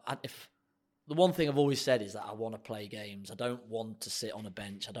 right, well, if the one thing I've always said is that I want to play games. I don't want to sit on a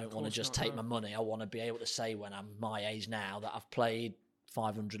bench. I don't want to just take my money. I want to be able to say when I'm my age now that I've played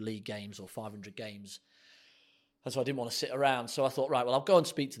 500 league games or 500 games. And so I didn't want to sit around. So I thought, right, well, I'll go and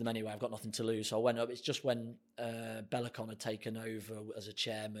speak to them anyway. I've got nothing to lose. So I went up. It's just when Bellicon had taken over as a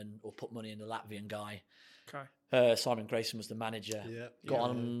chairman or put money in the Latvian guy. Okay. Simon Grayson was the manager. Got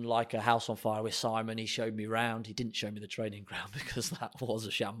on like a house on fire with Simon. He showed me around. He didn't show me the training ground because that was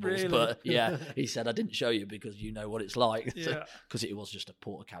a shambles. Really? But he said, I didn't show you because you know what it's like. Because it was just a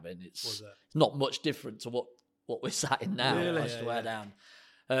porter cabin. It's not much different to what we're sat in now. Really? I swear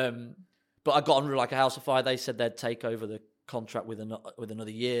down. But I got on like a house of fire. They said they'd take over the contract with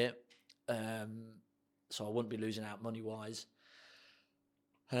another year. So I wouldn't be losing out money-wise.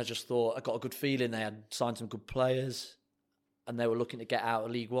 And I just thought, I got a good feeling they had signed some good players and they were looking to get out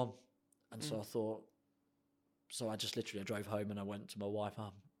of League One. And so I thought, I just literally drove home and I went to my wife,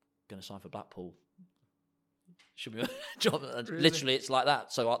 I'm going to sign for Blackpool. Should be a job. Really? Literally, it's like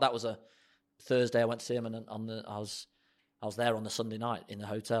that. So that was a Thursday I went to see him and I was there on the Sunday night in the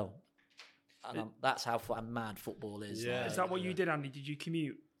hotel. And that's how mad football is. Yeah. Is that what you did, Andy? Did you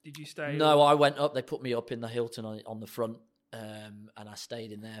commute? Did you stay? No, I went up. They put me up in the Hilton on the front. And I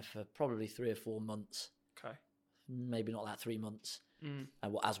stayed in there for probably 3 or 4 months. Okay, maybe not that 3 months. And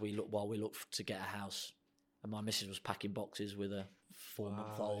while we looked to get a house, and my missus was packing boxes with a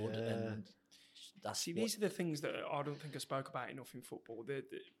 4-month-old, and these are the things that I don't think I spoke about enough in football.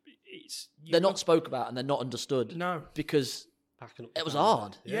 They're not spoke about and they're not understood. No, because it was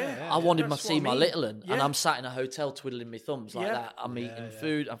hard. I wanted to see my little one, and I'm sat in a hotel twiddling my thumbs like that. I'm eating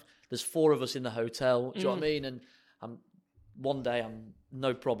food. There's 4 of us in the hotel. Do you know what I mean? And one day I'm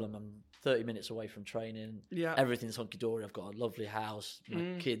no problem. I'm 30 minutes away from training. Yeah. Everything's hunky-dory. I've got a lovely house.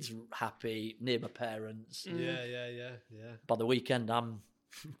 My kids happy, near my parents. Yeah. By the weekend, I'm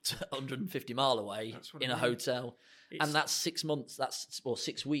 150 mile away in a hotel. And that's 6 months,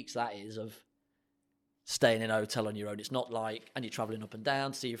 6 weeks, that is, of staying in a hotel on your own. It's not like, and you're travelling up and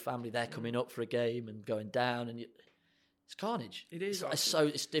down to see your family. They're coming up for a game and going down, and it's carnage. It is.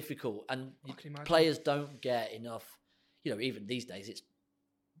 It's difficult, and players don't get enough. Even these days, it's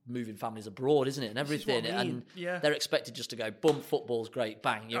moving families abroad, isn't it, and everything. And they're expected just to go, boom, football's great,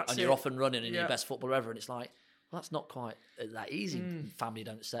 bang, you're off and running, and you're the best footballer ever. And it's like, well, that's not quite that easy. Family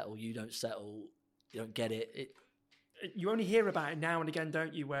don't settle, you don't settle, you don't get it. You only hear about it now and again,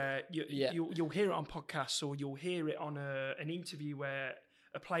 don't you? Where you'll hear it on podcasts, or you'll hear it on an interview where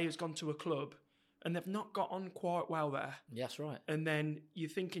a player's gone to a club and they've not got on quite well there. Yes, right. And then you're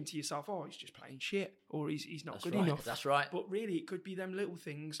thinking to yourself, oh, he's just playing shit, or he's not good right. enough. That's right. But really, it could be them little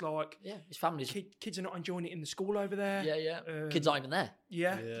things like his family's kids are not enjoying it in the school over there. Kids aren't even there.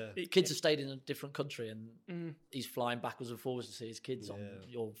 Kids have stayed in a different country, and he's flying backwards and forwards to see his kids on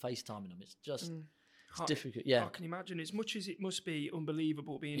your FaceTiming them. It's just it's difficult. Yeah, I can imagine. As much as it must be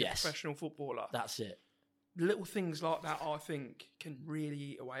unbelievable being a professional footballer, that's it. Little things like that, I think, can really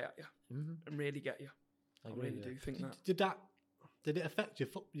eat away at you and really get you. I really do think that. Did it affect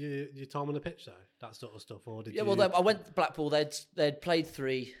your time on the pitch though? That sort of stuff, or did you? Well, I went to Blackpool. They'd played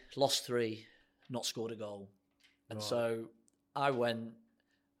 3, lost 3, not scored a goal, and so I went,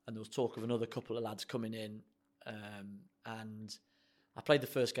 and there was talk of another couple of lads coming in, and I played the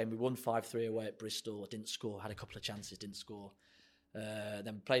first game. We won 5-3 away at Bristol. I didn't score. Had a couple of chances, didn't score.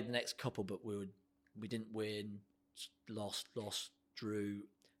 Then played the next couple, but we didn't win. Lost, drew.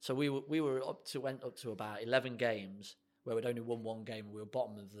 So we went up to about 11 games where we'd only won 1 game. We were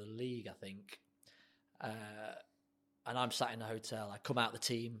bottom of the league, I think. And I'm sat in the hotel. I come out the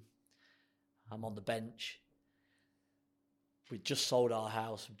team. I'm on the bench. We'd just sold our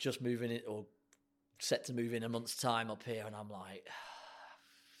house. Just moving it, or set to move in a month's time up here. And I'm like,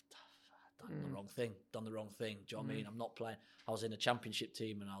 done the wrong thing. Do you know what I mean? I'm not playing. I was in a championship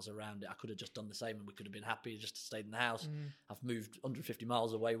team and I was around it. I could have just done the same and we could have been happy just to stay in the house. I've moved 150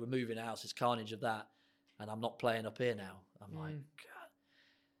 miles away. We're moving house. It's carnage of that. And I'm not playing up here now. I'm like, God.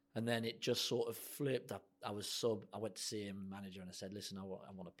 And then it just sort of flipped. I was sub. I went to see him, manager, and I said, listen, I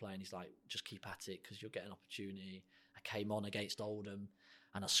want to play. And he's like, just keep at it because you'll get an opportunity. I came on against Oldham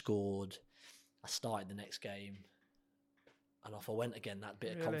and I scored. I started the next game. And off I went again, that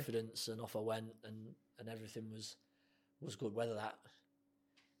bit of confidence, and off I went, and everything was good. Whether that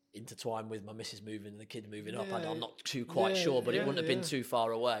intertwined with my missus moving and the kids moving up, I'm not quite sure, but it wouldn't have been too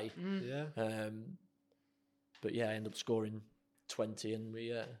far away. But I ended up scoring 20, and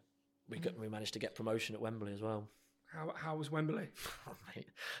we managed to get promotion at Wembley as well. How was Wembley?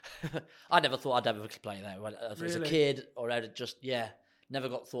 I never thought I'd ever play there as a kid, or I'd just never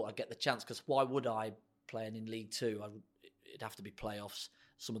thought I'd get the chance, because why would I, playing in League Two? It'd have to be playoffs.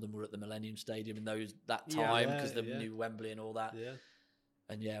 Some of them were at the Millennium Stadium in that time because they knew Wembley and all that.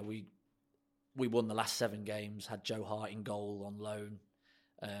 And we won the last 7 games. Had Joe Hart in goal on loan,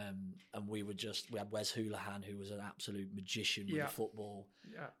 and we had Wes Houlihan, who was an absolute magician with the football.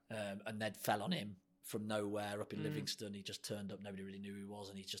 And they'd fell on him from nowhere up in Livingston. He just turned up. Nobody really knew who he was,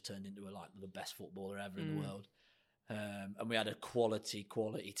 and he's just turned into the best footballer ever in the world. And we had a quality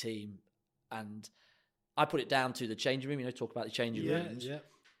team, and I put it down to the changing room. Talk about the changing rooms.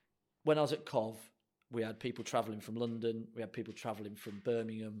 When I was at Cov, we had people travelling from London. We had people travelling from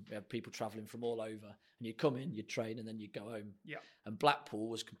Birmingham. We had people travelling from all over. And you'd come in, you'd train, and then you'd go home. And Blackpool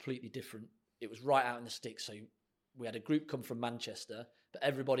was completely different. It was right out in the sticks. So we had a group come from Manchester, but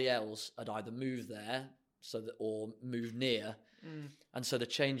everybody else had either moved there or moved near. And so the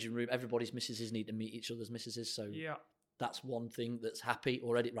changing room, everybody's missuses need to meet each other's missuses. So that's one thing that's happy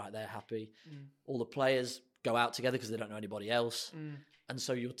already. Right, they're happy. All the players go out together because they don't know anybody else. And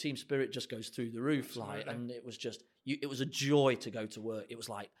so your team spirit just goes through the roof. And it was just, it was a joy to go to work. It was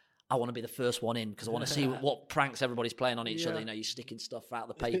like, I want to be the first one in because I want to see what pranks everybody's playing on each other. You're sticking stuff out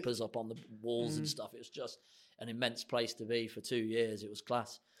the papers up on the walls and stuff. It was just an immense place to be for 2 years. It was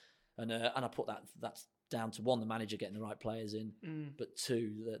class. And I put that's down to 1, the manager getting the right players in, but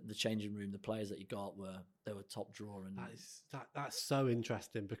 2, the changing room, the players that you got were top drawer. And that's so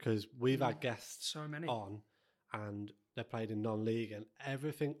interesting because we've had guests so many on, and they played in non-league, and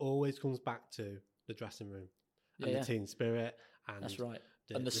everything always comes back to the dressing room and the team spirit. And that's right.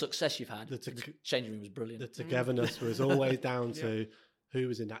 And the success you've had. The changing room was brilliant. The togetherness was always down to who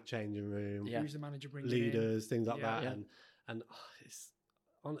was in that changing room, who's the manager bringing leaders, things like that, and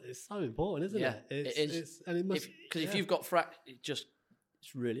it's so important, isn't it? It is, and it must, because if you've got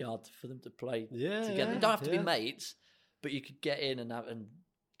it's really hard for them to play Yeah, together. yeah, They don't have to be yeah. mates, but you could get in and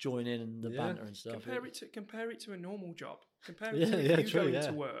join in and the banter and stuff. Compare it to a normal job. Compare Yeah, it to yeah, if you true, go yeah.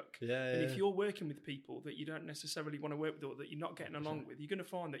 into work, Yeah, and yeah. if you're working with people that you don't necessarily want to work with or that you're not getting along with, you're going to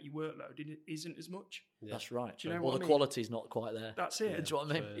find that your workload isn't as much. That's right. Do you know or what the I mean? quality's not quite there. That's it. Do you know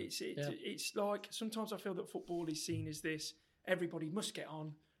what I mean? true. It's like sometimes I feel that football is seen as this. Everybody must get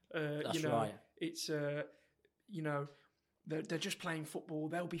on. That's you know, right. It's you know, they're just playing football.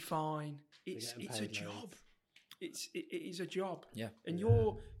 They'll be fine. It's getting a paid job. loads. It is a job. Yeah. And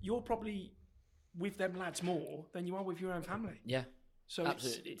you're probably with them lads more than you are with your own family. Yeah. So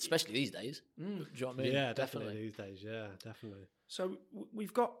Absolutely. Especially these days. Do you know what I mean? Yeah, definitely these days. Yeah, definitely. So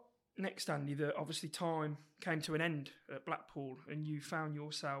we've got next, Andy, that obviously time came to an end at Blackpool and you found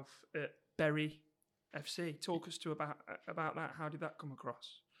yourself at Bury FC. Talk us to about that. How did that come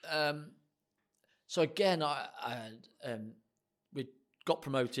across? So again, we got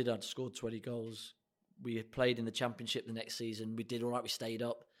promoted. I'd scored 20 goals. We had played in the Championship the next season. We did all right. We stayed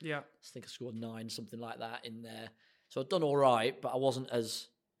up. Yeah. I think I scored 9, something like that in there. So I'd done all right, but I wasn't as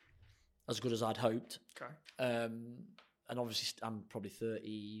good as I'd hoped. Okay. And obviously, I'm probably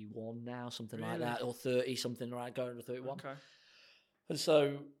 31 now, something like Really? that, or 30, something like going to 31. Okay. And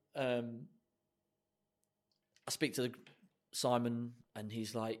so I speak to Simon, and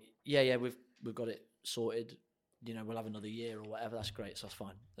he's like, "Yeah, we've got it sorted. You know, we'll have another year or whatever. That's great. So that's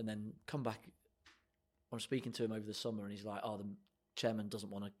fine." And then come back. I'm speaking to him over the summer, and he's like, "Oh, the chairman doesn't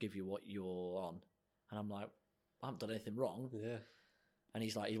want to give you what you're on," and I'm like, "I haven't done anything wrong." Yeah. And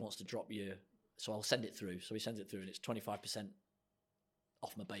he's like, "He wants to drop you, so I'll send it through." So he sends it through, and it's 25%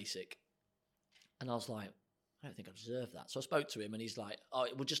 off my basic. And I was like, I don't think I deserve that. So I spoke to him, and he's like, "Oh,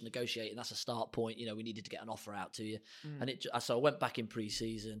 we'll just negotiate, and that's a start point. You know, we needed to get an offer out to you." And so I went back in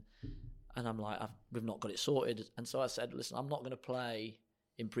pre-season, and I'm like, we've not got it sorted. And so I said, "Listen, I'm not going to play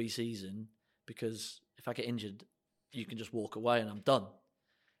in pre-season because if I get injured, you can just walk away, and I'm done.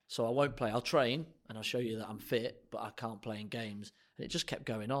 So I won't play. I'll train, and I'll show you that I'm fit, but I can't play in games." And it just kept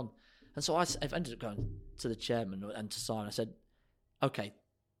going on. And so I've ended up going to the chairman and to Simon. I said, "Okay,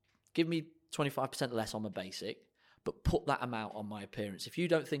 give me 25% less on my basic, but put that amount on my appearance. If you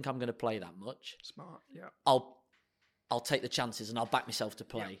don't think I'm going to play that much, Smart. Yeah. I'll take the chances and I'll back myself to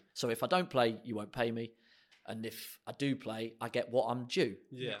play. Yeah. So if I don't play, you won't pay me. And if I do play, I get what I'm due."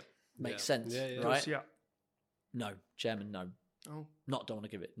 Yeah. Makes sense, Yeah, yeah. right? Yeah. No, chairman, no. Oh. Don't want to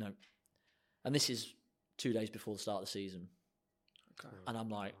give it, no. And this is 2 days before the start of the season. Okay. And I'm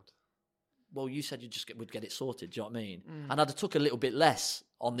like, well, you said would get it sorted, do you know what I mean? And I'd have took a little bit less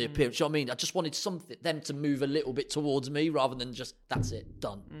on the appearance, do you know what I mean? I just wanted them to move a little bit towards me rather than just, that's it,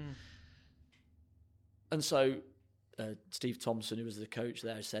 done. And so Steve Thompson, who was the coach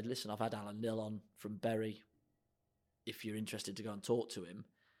there, said, "Listen, I've had Alan Nill on from Bury. If you're interested to go and talk to him."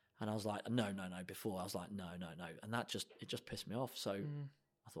 And I was like, no. Before I was like, no. And it just pissed me off. So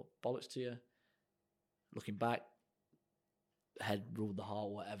I thought, bollocks to you. Looking back, head ruled the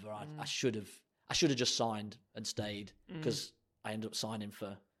heart, whatever. I should have just signed and stayed because I ended up signing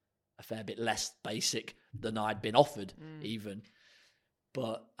for a fair bit less basic than I'd been offered even.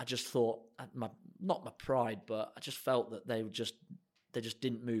 But I just thought, not my pride, but I just felt that they just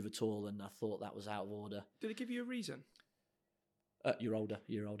didn't move at all, and I thought that was out of order. Did they give you a reason? You're older.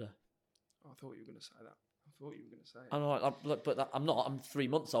 Oh, I thought you were going to say that. I'm like, but I'm not. I'm 3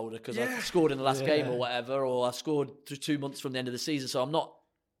 months older because Yeah. I scored in the last game or whatever, or I scored 2 months from the end of the season, so I'm not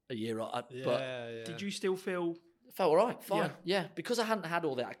a year old. But Yeah. Did you still feel? it felt all right, fine. Yeah, because I hadn't had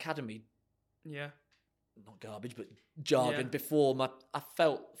all that academy, Yeah. not garbage, but jargon before. I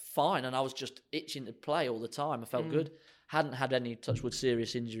felt fine, and I was just itching to play all the time. I felt good. Hadn't had any touchwood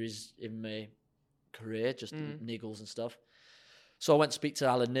serious injuries in my career, just niggles and stuff. So I went to speak to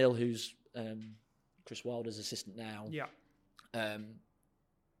Alan Nill, who's Chris Wilder's assistant now. Yeah.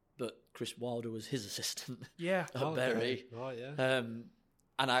 But Chris Wilder was his assistant Yeah. at Bury. Right, yeah.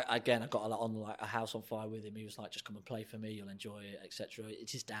 And I got a lot on like a house on fire with him. He was like, "Just come and play for me. You'll enjoy it, etc."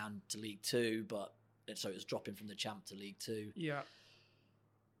 It is down to League Two, but so it was dropping from the Champ to League Two. Yeah.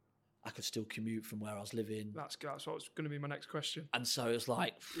 I could still commute from where I was living, That's what was going to be my next question. and so it was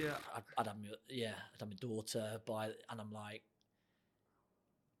like, Yeah. I'd have my daughter and I'm like,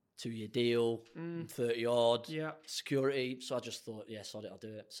 2-year deal, 30 odd, Yeah. security. So I just thought, sod it, I'll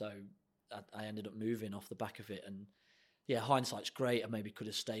do it. So I ended up moving off the back of it, and hindsight's great. I maybe could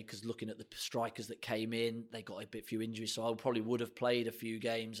have stayed because looking at the strikers that came in, they got a few injuries, so I probably would have played a few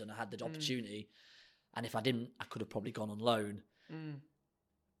games and I had the opportunity. And if I didn't, I could have probably gone on loan.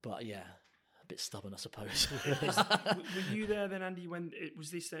 But a bit stubborn, I suppose. Were you there then, Andy, when it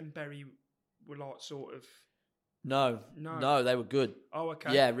was this then Bury were like sort of No, they were good. Oh,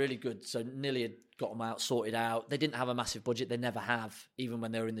 okay. Yeah, really good. So Nilly had got them out, sorted out. They didn't have a massive budget. They never have. Even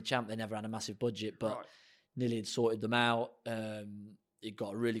when they were in the champ, they never had a massive budget. But Right. Nilly had sorted them out. He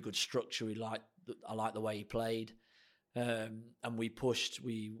got a really good structure. I liked the way he played. And we pushed.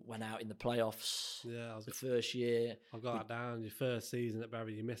 We went out in the playoffs. Yeah, the first year. I got that down. Your first season at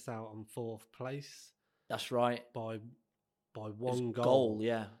Bury, you missed out on 4th place That's right. by It was one goal.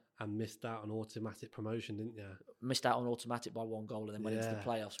 Yeah. and missed out on automatic promotion, didn't you? Missed out on automatic by 1 goal and then went into the Yeah.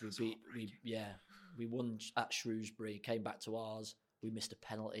 playoffs. We won at Shrewsbury, came back to ours. We missed a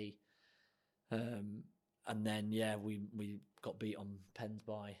penalty. And then, we got beat on pens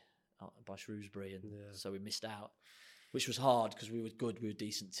by Shrewsbury. And so we missed out, which was hard because we were good. We were a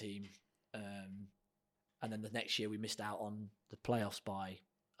decent team. And then the next year we missed out on the playoffs by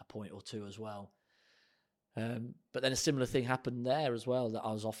a point or 2 as well. But then a similar thing happened there as well, that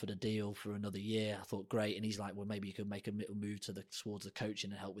I was offered a deal for another year. I thought, great. And he's like, well, maybe you could make a little move towards the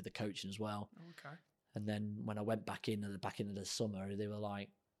coaching and help with the coaching as well. Okay. And then when I went back in at the back end of the summer, they were like,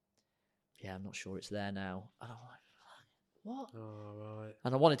 yeah, I'm not sure it's there now. And I'm like, what? Oh, right.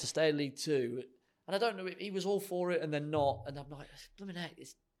 And I wanted to stay in League Two. And I don't know if he was all for it and then not. And I'm like, blooming heck,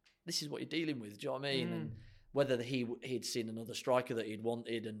 this is what you're dealing with. Do you know what I mean? And whether he'd seen another striker that he'd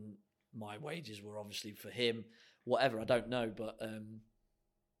wanted and my wages were obviously for him, whatever, I don't know. But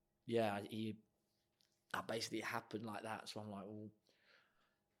that basically happened like that. So I'm like, well,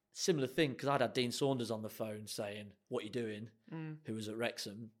 similar thing, because I'd had Dean Saunders on the phone saying, what are you doing? Who was at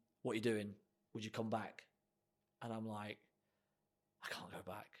Wrexham. What are you doing? Would you come back? And I'm like, I can't go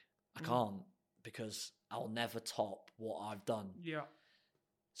back. I can't, because I'll never top what I've done. Yeah.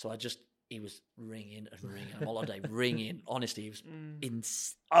 So he was ringing and ringing. I'm on holiday, ringing. Honestly, he was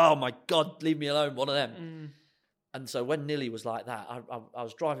oh my God, leave me alone, one of them. And so when Nilly was like that, I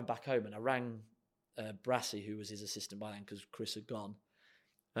was driving back home and I rang Brassy, who was his assistant by then, because Chris had gone.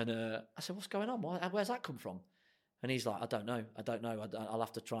 And I said, what's going on? Where's that come from? And he's like, I don't know. I'll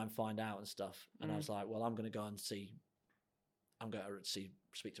have to try and find out and stuff. And I was like, well, I'm going to go and speak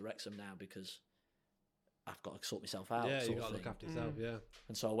to Wrexham now, because I've got to sort myself out. Yeah, you've got to look after yourself, yeah.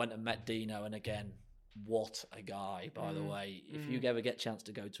 And so I went and met Dino, and again, what a guy, by the way. If you ever get a chance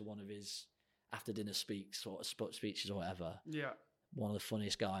to go to one of his after dinner speeches or whatever, yeah, one of the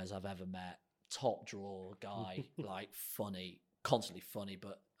funniest guys I've ever met. Top drawer guy, like funny, constantly funny,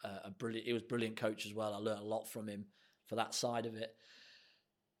 but he was a brilliant coach as well. I learned a lot from him for that side of it.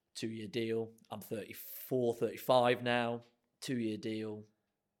 2-year deal. I'm 34, 35 now. 2-year deal.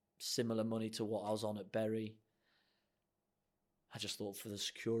 Similar money to what I was on at Bury. I just thought for the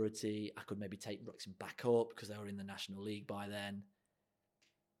security, I could maybe take Wrexham back up because they were in the National League by then.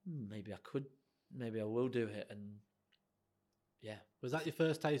 Maybe I could. Maybe I will do it. And yeah. Was that your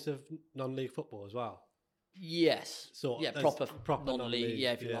first taste of non-league football as well? Yes. So yeah, proper non-league,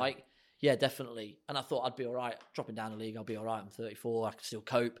 yeah, if you like. Yeah, definitely. And I thought I'd be all right. Dropping down the league, I'll be all right. I'm 34. I can still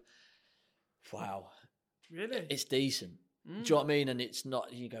cope. Wow. Really? It's decent. Do you know what I mean? And it's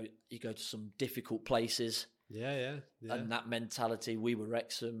not, you go to some difficult places. Yeah. And that mentality, we were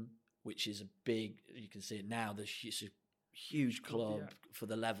Wrexham, which is a big, you can see it now, it's a huge club for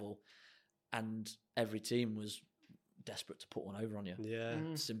the level. And every team was desperate to put one over on you. Yeah.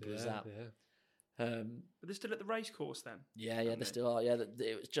 Simple as that. Yeah. But they're still at the race course then? Yeah, they still are. Yeah,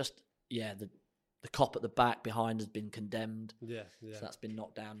 it was just, the cop at the back behind has been condemned. Yeah. So that's been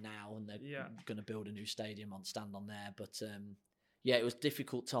knocked down now, and they're going to build a new stadium stand on there. But it was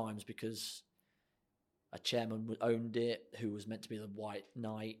difficult times because a chairman owned it who was meant to be the White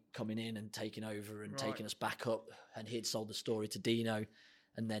Knight coming in and taking over and taking us back up, and he'd sold the story to Dino.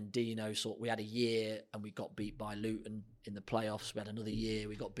 And then Dino we had a year and we got beat by Luton in the playoffs. We had another year,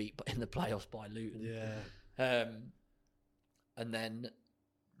 we got beat in the playoffs by Luton. Yeah. And then,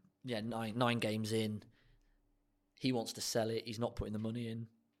 9 games in, he wants to sell it. He's not putting the money in.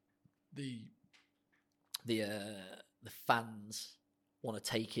 The fans want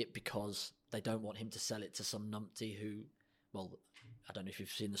to take it because they don't want him to sell it to some numpty who, well, I don't know if you've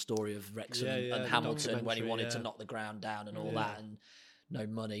seen the story of Wrexham and Hamilton when he wanted to knock the ground down and all that, and no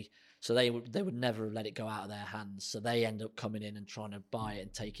money. So they would never have let it go out of their hands. So they end up coming in and trying to buy it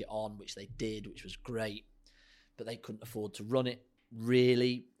and take it on, which they did, which was great. But they couldn't afford to run it,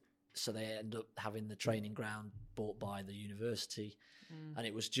 really. So they end up having the training ground bought by the university. And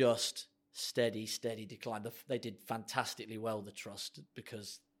it was just steady decline. They did fantastically well, the Trust,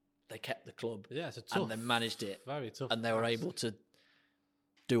 because they kept the club. Yeah, it's a tough, and they managed it. Very tough. And they were able to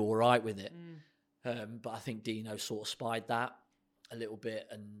do all right with it. But I think Dino sort of spied that a little bit,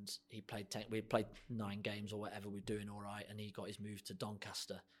 and we played 9 games or whatever, we were doing all right, and he got his move to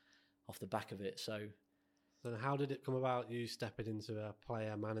Doncaster off the back of it. So So how did it come about you stepping into a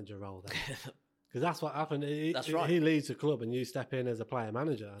player manager role then? Because that's what happened. That's right. He leads the club and you step in as a player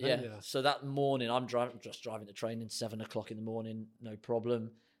manager, don't you? So that morning, I'm just driving to training, 7 o'clock in the morning, no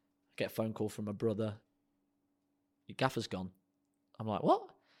problem. I get a phone call from my brother. Your gaffer's gone. I'm like, what?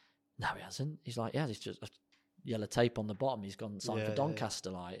 No, he hasn't. He's like, yeah, he's just a yellow tape on the bottom. He's gone signed for Doncaster.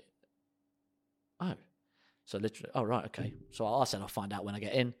 Like, oh. So literally, oh, right, okay. So I said I'll find out when I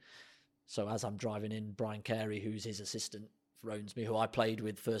get in. So as I'm driving in, Brian Carey, who's his assistant, phones me, who I played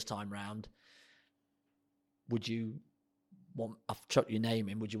with first time round. Would you want, I've chucked your name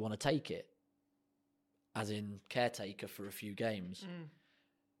in, would you want to take it? As in caretaker for a few games.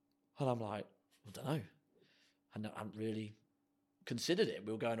 And I'm like, I don't know. I haven't really considered it.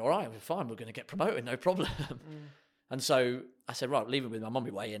 We were going, all right, we're fine. We're going to get promoted, no problem. And so I said, right, leave it with me. I'm on my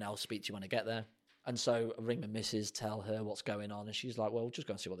way in. I'll speak to you when I get there. And so I ring my missus, tell her what's going on. And she's like, well, just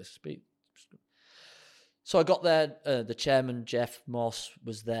go and see what this is. So I got there. The chairman, Jeff Moss,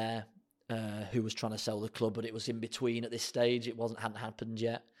 was there, who was trying to sell the club, but it was in between at this stage. It hadn't happened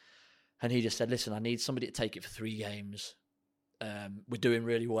yet. And he just said, listen, I need somebody to take it for 3 games. We're doing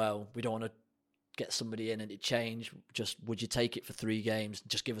really well. We don't want to get somebody in and it change. Just, would you take it for 3 games?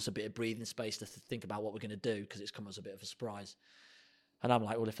 Just give us a bit of breathing space to think about what we're going to do, because it's come as a bit of a surprise. And I'm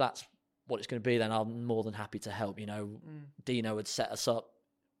like, well, if that's what it's going to be, then I'm more than happy to help. You know, Dino had set us up.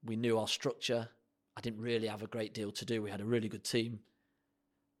 We knew our structure. I didn't really have a great deal to do. We had a really good team.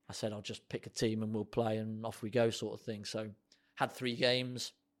 I said, I'll just pick a team and we'll play and off we go, sort of thing. So had 3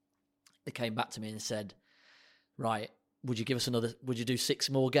 games. They came back to me and said, right, would you do 6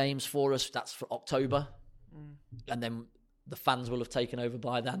 more games for us? That's for October. And then the fans will have taken over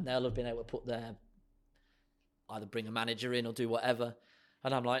by then. They'll have been able to either bring a manager in or do whatever.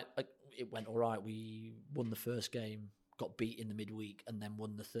 And I'm like, it went all right. We won the first game, got beat in the midweek, and then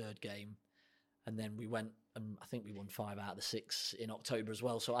won the 3rd game. And then we went, and I think we won 5 out of the 6 in October as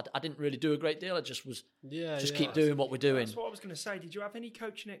well. So I didn't really do a great deal. I just was keep doing what we're doing. That's what I was going to say. Did you have any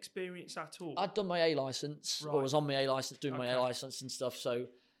coaching experience at all? I'd done my A licence, or was on my A licence, doing my A licence and stuff. So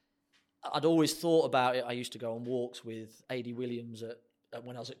I'd always thought about it. I used to go on walks with A.D. Williams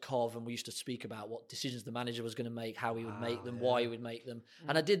when I was at Cov, and we used to speak about what decisions the manager was going to make, how he would make them, why he would make them.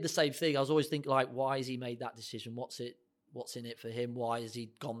 And I did the same thing. I was always thinking, like, why has he made that decision? What's in it for him? Why has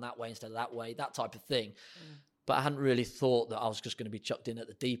he gone that way instead of that way? That type of thing. But I hadn't really thought that I was just going to be chucked in at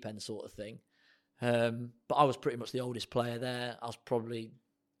the deep end, sort of thing. But I was pretty much the oldest player there. I was probably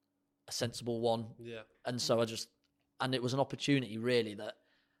a sensible one. Yeah. And so and it was an opportunity really that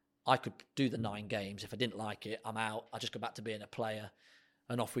I could do the 9 games. If I didn't like it, I'm out. I just go back to being a player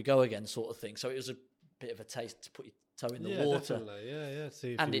and off we go again, sort of thing. So it was a bit of a taste to put your toe in the water. Definitely. Yeah.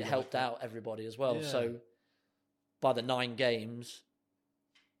 See if and it helped out everybody as well. Yeah. So by the 9 games,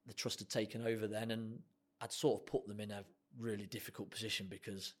 the trust had taken over then, and I'd sort of put them in a really difficult position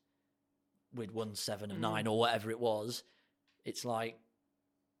because we'd won 7 of 9 or whatever it was. It's like,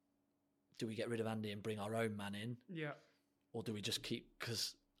 do we get rid of Andy and bring our own man in? Yeah. Or do we just keep,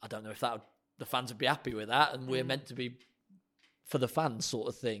 because I don't know if the fans would be happy with that, and we're meant to be for the fans, sort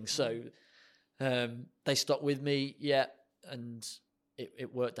of thing. So they stuck with me, and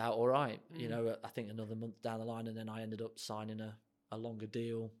it worked out all right. You know, I think another month down the line, and then I ended up signing a longer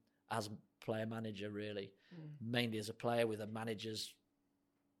deal as player manager, really. Mainly as a player with a manager's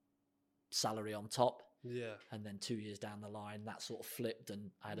salary on top. Yeah. And then 2 years down the line, that sort of flipped, and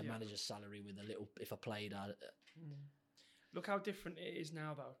I had a manager's salary with a little, if I played. Look how different it is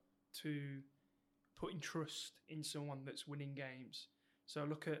now, though, to putting trust in someone that's winning games. So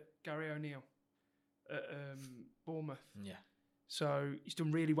look at Gary O'Neill at Bournemouth. Yeah. So he's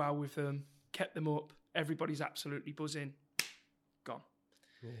done really well with them, kept them up. Everybody's absolutely buzzing. Gone.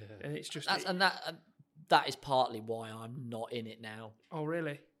 Yeah. And it's just... that is partly why I'm not in it now. Oh,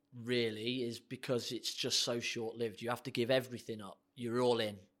 really? Really, is because it's just so short-lived. You have to give everything up. You're all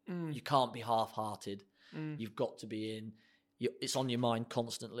in. You can't be half-hearted. You've got to be in. It's on your mind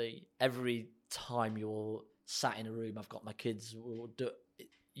constantly. Every time you're sat in a room, I've got my kids,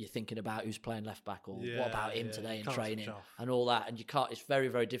 you're thinking about who's playing left back, or what about him today in training and all that. And you can't, it's very,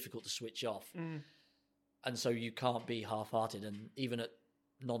 very difficult to switch off. And so you can't be half-hearted. And even at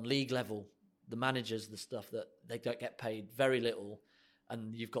non-league level, the managers, the stuff that they don't get paid very little,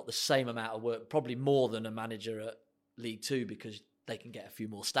 and you've got the same amount of work, probably more than a manager at League 2, because they can get a few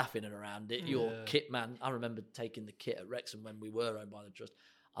more staff in and around it. Your kit man, I remember taking the kit at Wrexham when we were owned by the trust.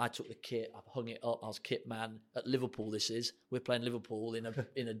 I took the kit, I hung it up, I was kit man at Liverpool. We're playing Liverpool in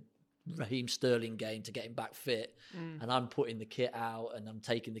a Raheem Sterling game to get him back fit, and I'm putting the kit out, and I'm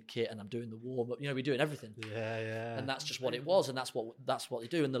taking the kit, and I'm doing the warm up. You know, we're doing everything. Yeah. And that's just what it was, and that's what they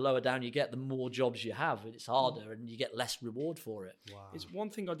do. And the lower down you get, the more jobs you have, and it's harder, and you get less reward for it. Wow. It's one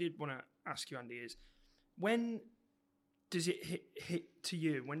thing I did want to ask you, Andy, is when does it hit to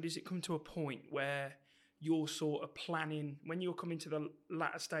you? When does it come to a point where you're sort of planning, when you're coming to the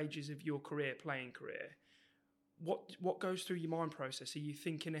latter stages of your playing career, what goes through your mind process? Are you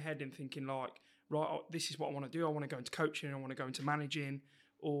thinking ahead and thinking like, right, this is what I want to do. I want to go into coaching. I want to go into managing.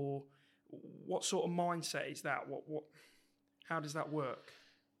 Or what sort of mindset is that? How does that work?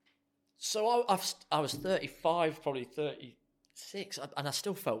 So I was 35, probably 36, and I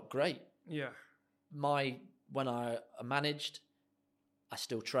still felt great. Yeah. When I managed, I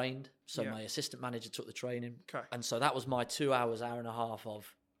still trained. So Yeah. my assistant manager took the training. Okay. And so that was my 2 hours, hour and a half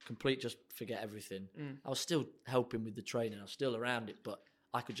of complete just forget everything. I was still helping with the training. I was still around it, but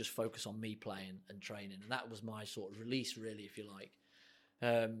I could just focus on me playing and training. And that was my sort of release, really, if you like.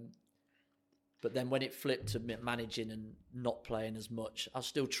 But then when it flipped to managing and not playing as much, I was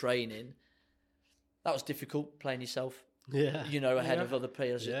still training. That was difficult, playing yourself. Yeah. You know, ahead of other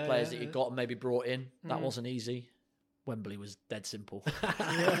players that you got and maybe brought in. That Mm. wasn't easy. Wembley was dead simple.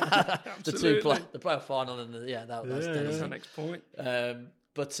 Absolutely. the playoff final and that was dead That's easy. the next point.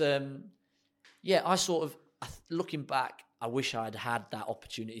 I sort of, looking back, I wish I'd had that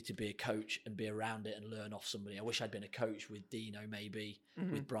opportunity to be a coach and be around it and learn off somebody. I wish I'd been a coach with Dino, maybe,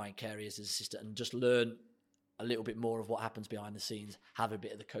 with Brian Carey as his assistant, and just learn a little bit more of what happens behind the scenes, have a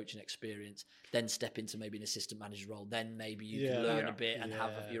bit of the coaching experience, then step into maybe an assistant manager role. Then maybe you can learn a bit and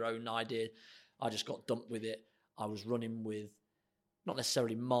have your own idea. I just got dumped with it. I was running with not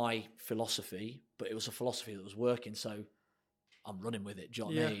necessarily my philosophy, but it was a philosophy that was working. So I'm running with it, do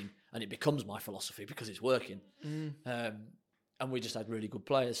you know what I mean? And it becomes my philosophy because it's working. And we just had really good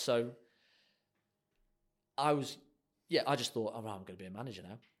players. So I just thought, I'm going to be a manager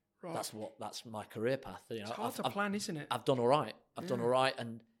now. Right. That's my career path. You know, It's hard to plan, isn't it? I've done all right. I've done all right.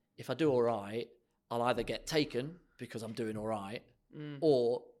 And if I do all right, I'll either get taken because I'm doing all right,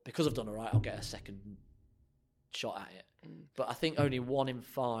 or because I've done all right, I'll get a second shot at it. But I think only 1 in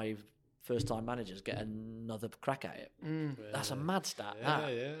 5 first-time managers get another crack at it. That's a mad stat.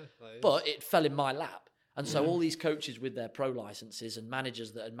 But it fell in my lap. And so all these coaches with their pro licenses and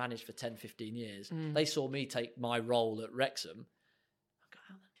managers that had managed for 10, 15 years, they saw me take my role at Wrexham. I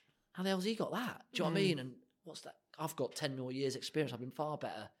go, how the hell's he got that? Do you know what I mean? And what's that? I've got 10 more years experience. I've been far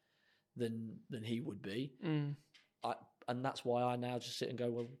better than he would be. And that's why I now just sit and go,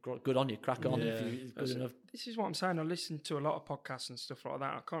 well, good on you, crack on if you're good enough. This is what I'm saying. I listened to a lot of podcasts and stuff like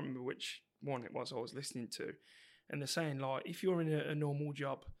that. I can't remember which one it was I was listening to. And they're saying, like, if you're in a normal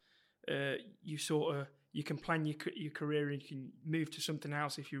job, you can plan your career and you can move to something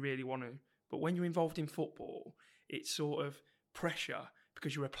else if you really want to. But when you're involved in football, it's sort of pressure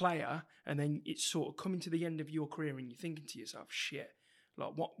because you're a player, and then it's sort of coming to the end of your career and you're thinking to yourself, shit,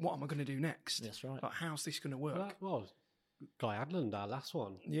 like, what am I going to do next? That's right. Like, how's this going to work? That was Guy Adland, our last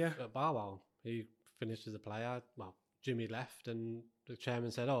one. Yeah. At Barwell. He finished as a player. Well, Jimmy left and the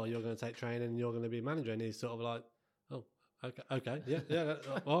chairman said, oh, you're going to take training and you're going to be a manager. And he's sort of like, oh, okay. Yeah.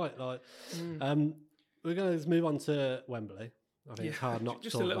 All right. Like, we're going to just move on to Wembley. I think it's hard not to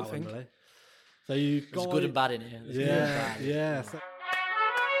Just a talk little about thing. Wembley. So you There's good and bad in here. There's good and bad. Yeah.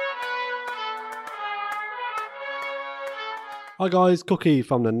 Hi guys, Cookie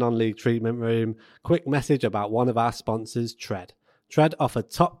from the non-league treatment room. Quick message about one of our sponsors, Tread. Tread offer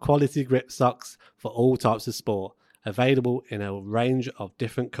top quality grip socks for all types of sport, available in a range of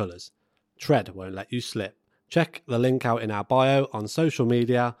different colours. Tread won't let you slip. Check the link out in our bio on social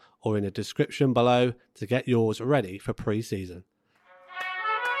media or in the description below to get yours ready for pre-season.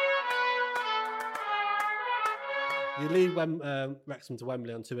 You lead Wrexham to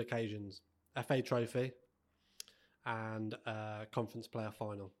Wembley on 2 occasions. FA Trophy and conference player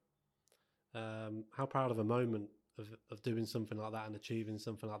final. How proud of a moment of doing something like that and achieving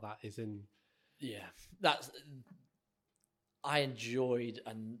something like that is in... Yeah, I enjoyed,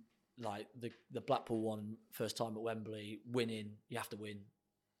 and like the Blackpool one, first time at Wembley, winning, you have to win.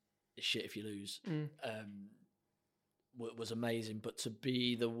 It's shit if you lose. Was amazing, but to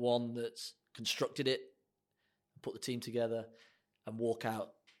be the one that's constructed it, put the team together and walk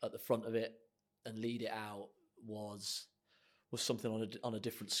out at the front of it and lead it out was something on a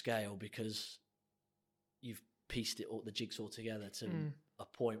different scale, because you've pieced it all, the jigsaw together to a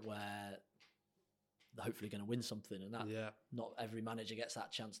point where they're hopefully going to win something, and that not every manager gets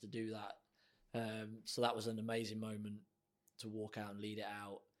that chance to do that. So that was an amazing moment to walk out and lead it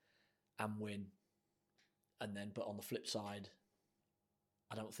out and win. And then, but on the flip side,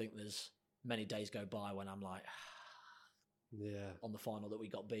 I don't don't think there's many days go by when I'm like, on the final that we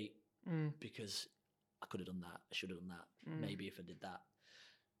got beat because I could have done that. I should have done that. Maybe if I did that.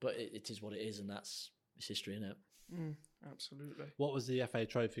 But it is what it is, and it's history, isn't it? Absolutely. What was the FA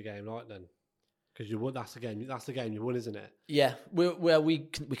Trophy game like then? Because you won. That's the game. That's the game you won, isn't it? Yeah. We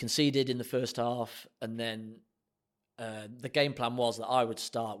conceded in the first half, and then the game plan was that I would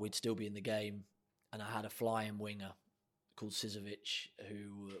start. We'd still be in the game, and I had a flying winger called Sizovic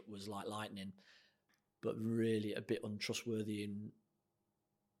who was like lightning, but really a bit untrustworthy in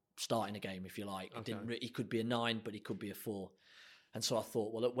starting a game, if you like. Okay. He could be a 9, but he could be a 4. And so I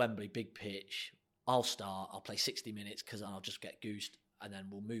thought, well, at Wembley, big pitch, I'll start. I'll play 60 minutes because I'll just get goosed, and then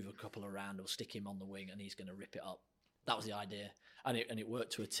we'll move a couple around. We'll stick him on the wing, and he's going to rip it up. That was the idea, and it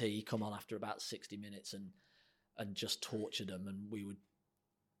worked to a T. He come on after about 60 minutes and just tortured them, and we would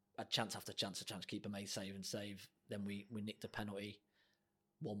had chance after chance to keep him save. Then we nicked a penalty,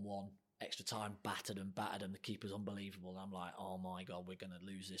 1-1. Extra time, battered them. The keeper's unbelievable. And I'm like, oh my God, we're going to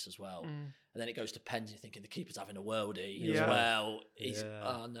lose this as well. And then it goes to pens, and you're thinking the keeper's having a worldie as well.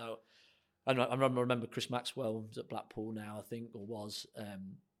 Oh no. And I remember Chris Maxwell was at Blackpool now, I think, or was.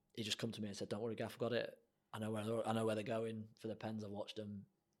 He just come to me and said, don't worry, Gaff, I've got it. I know where they're going for the pens. I've watched them.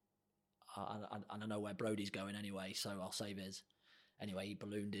 And I know where Brody's going anyway, so I'll save his. Anyway, he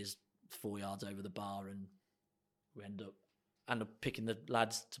ballooned his 4 yards over the bar, and we end up picking the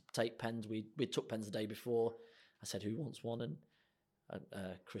lads to take pens. We took pens the day before. I said, who wants one? And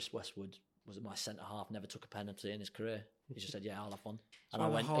Chris Westwood was my centre half, never took a penalty in his career. He just said, yeah, I'll have one. And I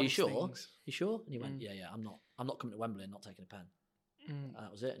went, are you sure? You sure? And he went, yeah, I'm not coming to Wembley and not taking a pen. And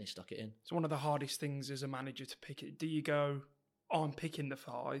that was it, and he stuck it in. It's one of the hardest things as a manager to pick it. Do you go, I'm picking the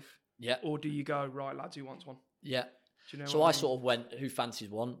 5? Yeah. Or do you go, right, lads, who wants one? Yeah. Do you know so I sort of went, who fancies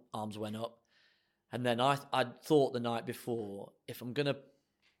one? Arms went up. And then I thought the night before, if we're gonna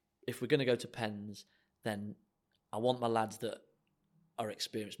go to pens, then I want my lads that are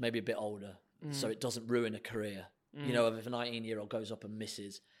experienced, maybe a bit older, so it doesn't ruin a career. You know, if a 19-year-old goes up and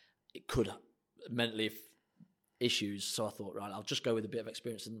misses, it could mentally issues. So I thought, right, I'll just go with a bit of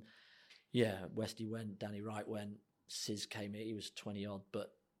experience. And yeah, Westy went, Danny Wright went, Sis came here. He was 20 odd,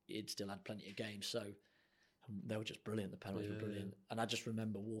 but he'd still had plenty of games. So they were just brilliant. The penalties were brilliant, and I just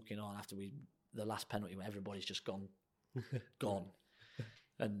remember walking on after the last penalty where everybody's just gone.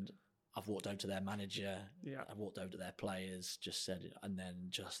 And I've walked over to their manager. Yeah. I've walked over to their players, just said it. And then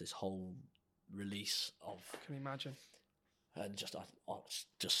just this whole release of... Can you imagine? And I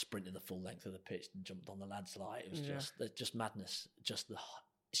just sprinted the full length of the pitch and jumped on the lads like it was just madness. It's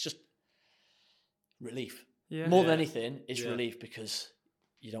just relief. Yeah. More than anything, it's relief because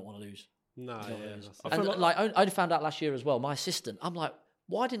you don't want to lose. No, And like I only found out last year as well, my assistant, I'm like,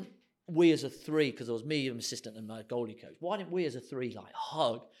 why didn't we as a 3, because it was me, an assistant, and my goalie coach, why didn't we as a 3 like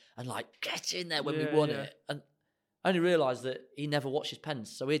hug and like get in there when we won it? And I only realised that he never watched his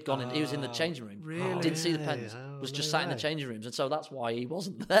pens, so he'd gone in. He was in the changing room, didn't see the pens, was just sat in the changing rooms, and so that's why he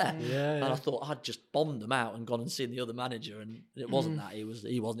wasn't there. And I thought I'd just bombed them out and gone and seen the other manager, and it wasn't that.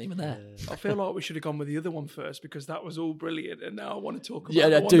 He wasn't even there. I feel like we should have gone with the other one first because that was all brilliant, and now I want to talk about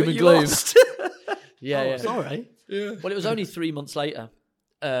the doom and gloom. Sorry. Yeah. Well, it was only 3 months later.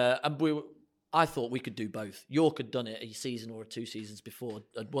 And I thought we could do both. York had done it a season or 2 seasons before,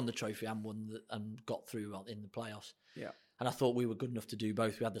 had won the trophy and got through in the playoffs. Yeah. And I thought we were good enough to do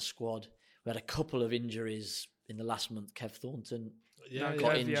both. We had the squad. We had a couple of injuries in the last month. Kev Thornton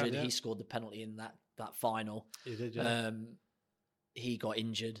got injured. He scored the penalty in that final. He did, yeah. He got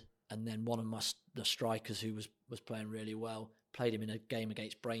injured. And then one of the strikers who was playing really well played him in a game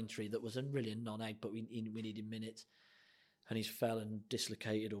against Braintree that was really a non-egg, but we needed minutes. And he's fell and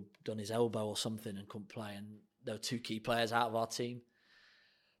dislocated or done his elbow or something and couldn't play. And there were 2 key players out of our team.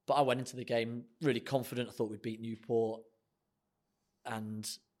 But I went into the game really confident. I thought we'd beat Newport. And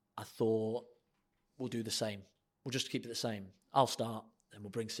I thought, we'll do the same. We'll just keep it the same. I'll start and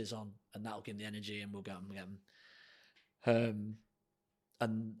we'll bring Sis on and that'll give him the energy and we'll get him.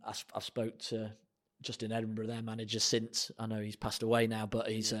 And I've spoke to Justin Edinburgh, their manager, since. I know he's passed away now, but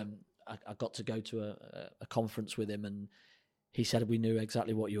he's I got to go to a conference with him, and he said we knew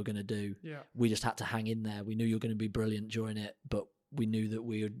exactly what you were going to do. Yeah. We just had to hang in there. We knew you were going to be brilliant during it, but we knew that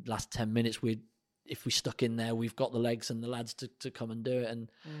we would last 10 minutes. If we stuck in there, we've got the legs and the lads to come and do it, and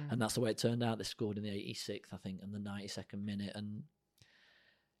that's the way it turned out. They scored in the 86th, I think, and the 92nd minute, and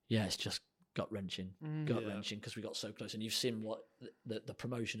it's just gut-wrenching because we got so close. And you've seen what the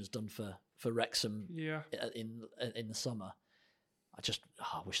promotion has done for Wrexham in the summer.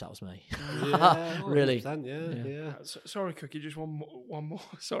 I wish that was me. Yeah, really. Yeah. Sorry, Cookie, just one more.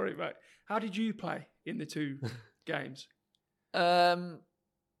 Sorry, mate. How did you play in the 2 games?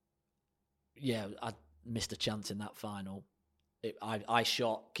 I missed a chance in that final. I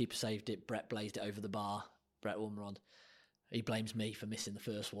shot, keeper saved it, Brett blazed it over the bar, Brett Ormerod. He blames me for missing the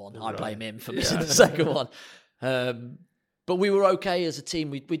first one. Right. I blame him for missing the second one. But we were okay as a team.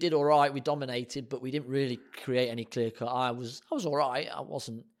 We did all right. We dominated, but we didn't really create any clear cut. I was all right. I was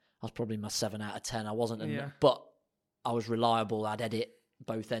probably my 7 out of 10. I wasn't, but I was reliable. I'd edit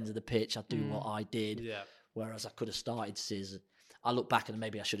both ends of the pitch. I'd do what I did. Yeah. Whereas I could have started Sis. I look back and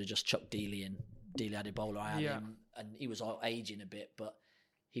maybe I should have just chucked Dealey in. Dealey had Ebola. I had him, and he was aging a bit, but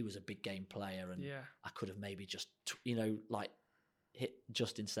he was a big game player, and I could have maybe just, hit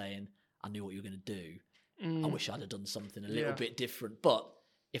Justin saying, I knew what you were going to do. I wish I'd have done something a little bit different, but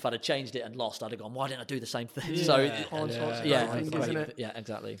if I'd have changed it and lost, I'd have gone, why didn't I do the same thing? Yeah,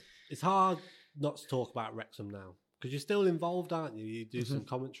 exactly. It's hard not to talk about Wrexham now, because you're still involved, aren't you? You do some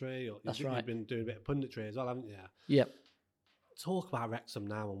commentary, or you've been doing a bit of punditry as well, haven't you? Yep. Talk about Wrexham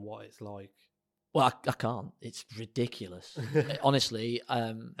now and what it's like. Well, I can't. It's ridiculous, honestly.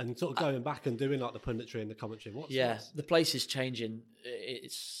 And sort of going back and doing like the punditry and the commentary. The place is changing.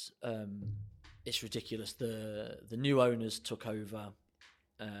 It's ridiculous. The new owners took over,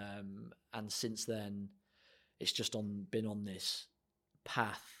 and since then, it's just been on this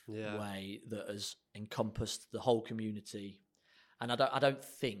pathway that has encompassed the whole community. And I don't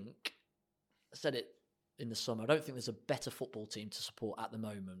think, I said it in the summer, I don't think there's a better football team to support at the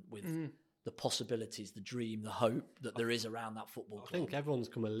moment with the possibilities, the dream, the hope that there is around that football club. I think everyone's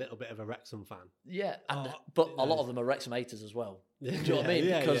become a little bit of a Wrexham fan. Yeah, but a lot of them are Wrexham haters as well. Do you know what I mean?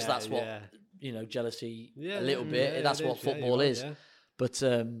 Because that's what, jealousy a little bit. That's what football is. Yeah. But,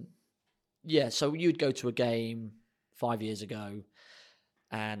 so you'd go to a game 5 years ago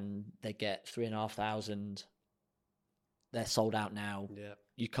and they get 3,500. They're sold out now. Yeah.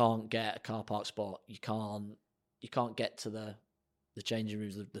 You can't get a car park spot. You can't get to the changing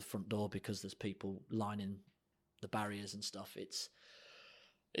rooms, the front door, because there's people lining the barriers and stuff. It's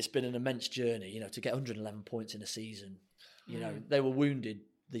been an immense journey, to get 111 points in a season. They were wounded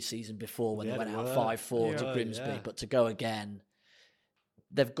the season before when they went out 5-4 to Grimsby, but to go again,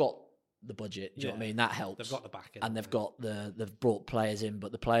 they've got the budget. Do you know what I mean? That helps. They've got the backing, and they've brought players in,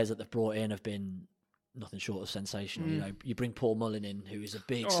 but the players that they've brought in have been nothing short of sensational. You bring Paul Mullin in, who is a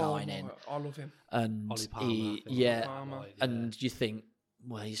big signing. I love him. And Palmer. And you think,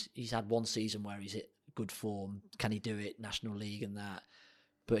 well, he's had one season where he's hit good form. Can he do it? National League and that.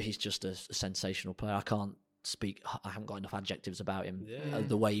 But he's just a sensational player. I can't speak. I haven't got enough adjectives about him.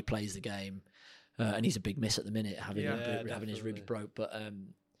 The way he plays the game, and he's a big miss at the minute, having his ribs broke. But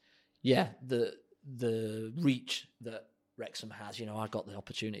the reach that Wrexham has, I got the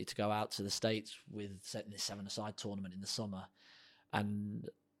opportunity to go out to the States with this 7-a-side tournament in the summer, and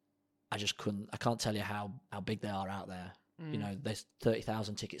I can't tell you how big they are out there. There's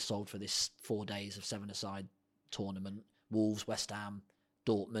 30,000 tickets sold for this 4 days of 7-a-side tournament. Wolves, West Ham,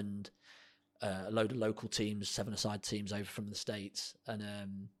 Dortmund, a load of local teams, 7-a-side teams over from the States, and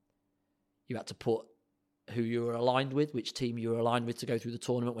you had to put who you were aligned with, which team you were aligned with to go through the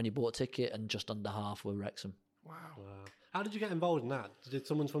tournament when you bought a ticket, and just under half were Wrexham. Wow. How did you get involved in that? Did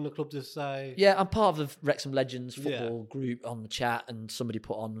someone from the club just say... Yeah, I'm part of the Wrexham Legends football group on the chat, and somebody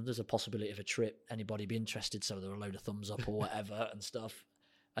put on, there's a possibility of a trip, anybody be interested, so there were a load of thumbs up or whatever and stuff.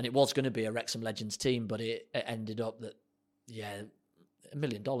 And it was going to be a Wrexham Legends team, but it ended up that, $1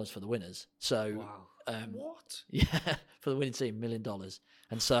 million for the winners. So... Wow. What? Yeah, for the winning team, $1 million.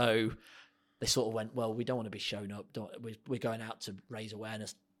 And so they sort of went, well, we don't want to be shown up. We're going out to raise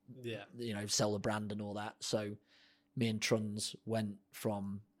awareness, sell the brand and all that. So... me and Truns went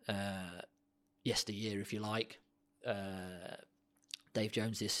from yesteryear, if you like. Dave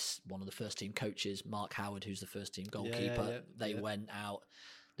Jones is one of the first team coaches. Mark Howard, who's the first team goalkeeper. They went out.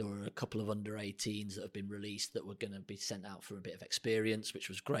 There were a couple of under 18s that have been released that were going to be sent out for a bit of experience, which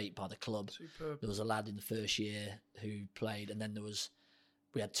was great by the club. Superb. There was a lad in the first year who played, and then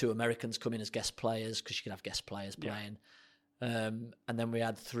we had 2 Americans come in as guest players, because you could have guest players playing. And then we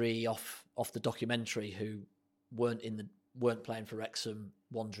had 3 off the documentary who weren't playing for Wrexham.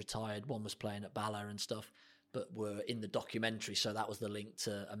 One's retired, one was playing at Bala and stuff, but were in the documentary, so that was the link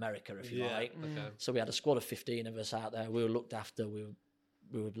to America, if you like. Okay. So we had a squad of 15 of us out there. We were looked after. We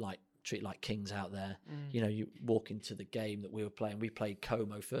were like treated like kings out there. You walk into the game that we were playing. We played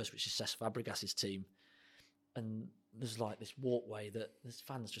Como first, which is Cesc Fabregas's team, and there's like this walkway that there's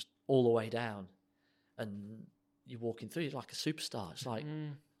fans just all the way down, and you're walking through, you're like a superstar. It's like,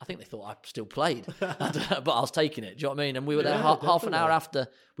 I think they thought I still played, but I was taking it. Do you know what I mean? And we were there half an hour after.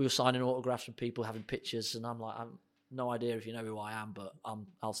 We were signing autographs from people, having pictures, and I'm like, I've no idea if you know who I am, but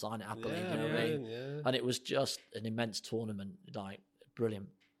I'll sign it happily. You know what I mean? Yeah. And it was just an immense tournament, like brilliant.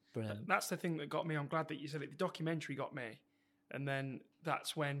 Brilliant. That's the thing that got me. I'm glad that you said it. The documentary got me. And then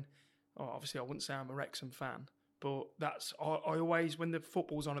that's when, obviously I wouldn't say I'm a Wrexham fan, but I always, when the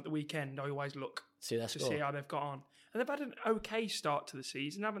football's on at the weekend, I always look to see how they've got on. And they've had an okay start to the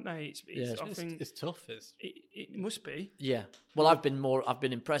season, haven't they? I think it's tough. It must be. Yeah. Well, I've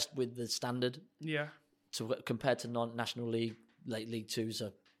been impressed with the standard. Yeah. Compared to National League, like League Twos,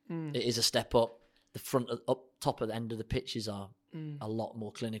 it is a step up. The front, up top of the end of the pitches are a lot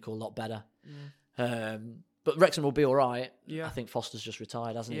more clinical, a lot better. But Wrexham will be all right. Yeah. I think Foster's just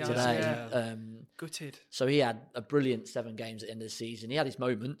retired, hasn't he, today? Yeah. Gutted. So he had a brilliant 7 games at the end of the season. He had his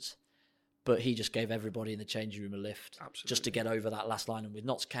moments, but he just gave everybody in the changing room a lift. Absolutely. Just to get over that last line. And with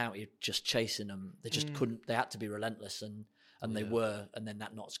Notts County just chasing them, they just couldn't. They had to be relentless, and they were. And then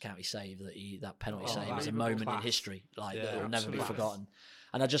that Notts County save, that penalty save, is a moment in history that will never be forgotten.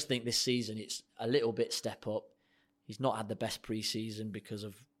 And I just think this season it's a little bit step up. He's not had the best pre-season because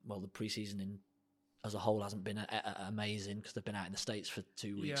of the pre-season as a whole hasn't been amazing because they've been out in the States for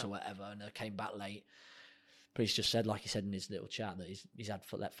 2 weeks or whatever, and they came back late. But he's just said, like he said in his little chat, that he's had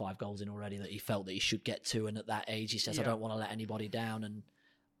 5 goals in already that he felt that he should get to, and at that age he says, I don't want to let anybody down, and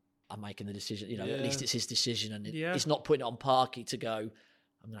I'm making the decision. At least it's his decision, and it's not putting it on Parky to go,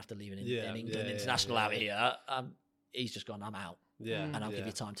 I'm going to have to leave an England international out here. He's just gone, I'm out. Yeah, and I'll give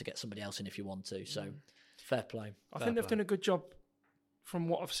you time to get somebody else in if you want to. So, fair play. I think they've done a good job from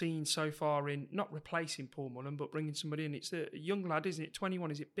what I've seen so far in not replacing Paul Mullen, but bringing somebody in. It's a young lad, isn't it?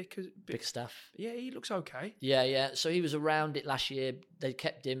 21, is it? Bickerstaff. Yeah, he looks okay. Yeah. So he was around it last year. They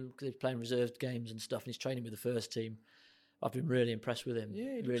kept him because he was playing reserved games and stuff, and he's training with the first team. I've been really impressed with him.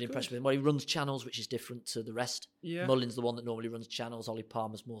 Yeah, really impressed with him. Well, he runs channels, which is different to the rest. Yeah. Mullen's the one that normally runs channels. Ollie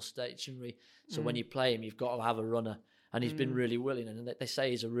Palmer's more stationary. So when you play him, you've got to have a runner. And he's been really willing, and they say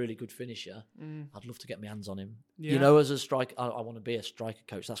he's a really good finisher. I'd love to get my hands on him. Yeah. As a striker, I want to be a striker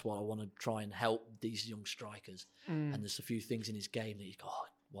coach. That's why I want to try and help these young strikers. And there's a few things in his game that you go,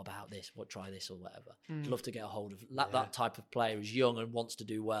 what about this? Try this or whatever. I'd love to get a hold of that type of player who's young and wants to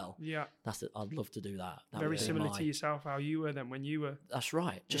do well. Yeah, I'd love to do that. Very similar to yourself, how you were then when you were. That's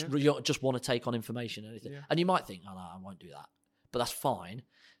right. Just want to take on information and anything. Yeah. And you might think, no, I won't do that, but that's fine.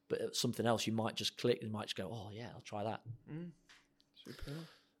 But something else, you might just click and might just go, I'll try that. Super.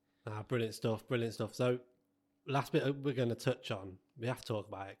 Brilliant stuff. So, last bit we're going to touch on, we have to talk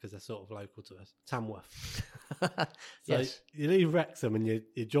about it because they're sort of local to us. Tamworth. Yes. You leave Wrexham and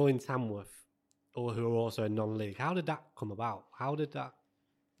you join Tamworth, who are also a non-league. How did that come about?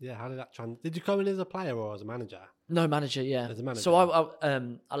 Did you come in as a player or as a manager? No, manager, yeah. As a manager. So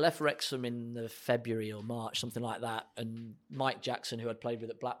I left Wrexham in the February or March, something like that. And Mike Jackson, who I'd played with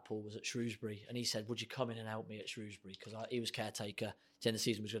at Blackpool, was at Shrewsbury. And he said, would you come in and help me at Shrewsbury? Because he was caretaker. At the end of the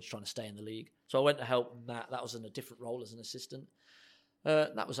season, was just trying to stay in the league. So I went to help him that. That was in a different role as an assistant.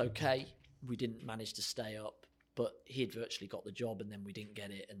 That was okay. We didn't manage to stay up. But he had virtually got the job, and then we didn't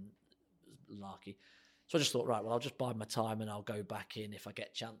get it. And it was larky. So I just thought, right, well, I'll just bide my time and I'll go back in if I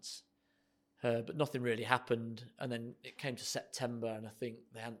get a chance. But nothing really happened. And then it came to September, and I think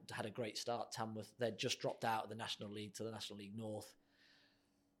they hadn't had a great start, Tamworth. They'd just dropped out of the National League to the National League North.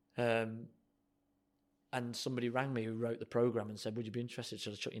 And somebody rang me who wrote the programme and said, would you be interested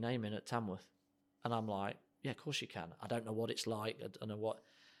to chuck your name in at Tamworth? And I'm like, yeah, of course you can. I don't know what it's like. I don't know what.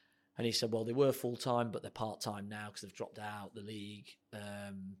 And he said, well, they were full-time, but they're part-time now because they've dropped out the league.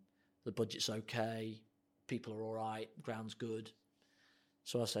 The budget's okay. People are all right. Ground's good.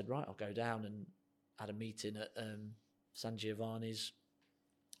 So I said, right, I'll go down, and had a meeting at San Giovanni's,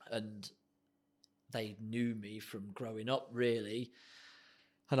 and they knew me from growing up, really,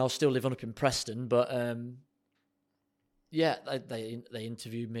 and I was still living up in Preston, but they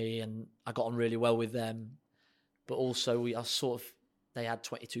interviewed me, and I got on really well with them, but also they had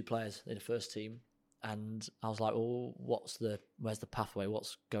 22 players in the first team, and I was like, well, where's the pathway,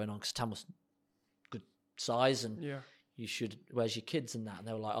 what's going on, because Tamworth's good size, and where's your kids and that? And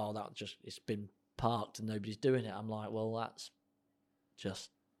they were like, it's been parked and nobody's doing it. I'm like, well, that's just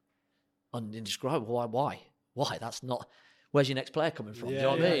indescribable. Why? That's not, where's your next player coming from? Do you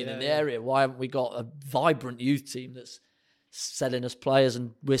know what I mean? In the area, why haven't we got a vibrant youth team that's selling us players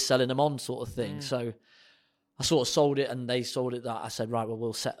and we're selling them on sort of thing? So I sort of sold it, and they sold it that. I said, right,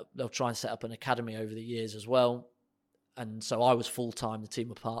 well, they'll try and set up an academy over the years as well. And so I was full-time, the team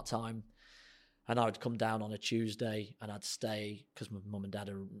were part-time. And I would come down on a Tuesday and I'd stay, because my mum and dad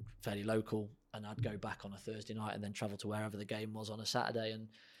are fairly local, and I'd go back on a Thursday night and then travel to wherever the game was on a Saturday.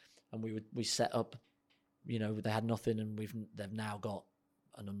 And we set up, they had nothing, and they've now got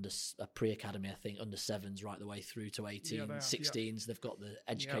a pre-academy, I think, under 7s right the way through to 18, Yeah, they have, 16s. They've got the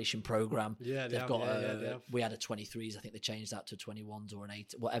education program. Yeah, they've have, got. they have. We had a 23s. I think they changed that to 21s or an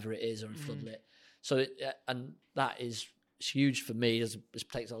 8, whatever it is, or in floodlit. So, and that is huge for me. It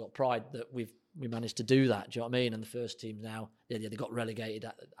takes a lot of pride that we managed to do that. Do you know what I mean? And the first team now, they got relegated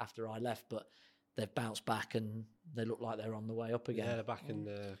after I left, but they've bounced back and they look like they're on the way up again. Yeah, they're back in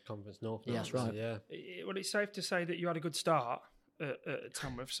the Conference North now. Yeah, that's right. Yeah. Well, it's safe to say that you had a good start at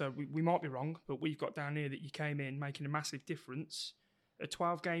Tamworth, so we might be wrong, but we've got down here that you came in making a massive difference. A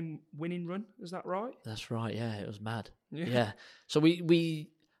 12-game winning run, is that right? That's right, yeah, it was mad. Yeah. Yeah. So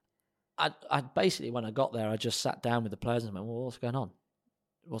I basically, when I got there, I just sat down with the players and went, well, what's going on?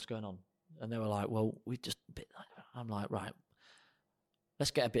 What's going on? And they were like, well, I'm like, right,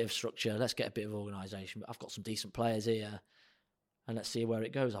 let's get a bit of structure, let's get a bit of organisation. I've got some decent players here, and let's see where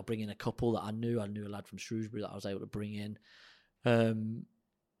it goes. I'll bring in a couple that I knew a lad from Shrewsbury that I was able to bring in. And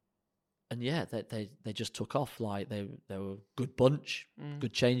yeah, they just took off. Like they were a good bunch,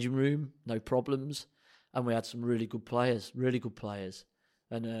 good changing room, no problems, and we had some really good players,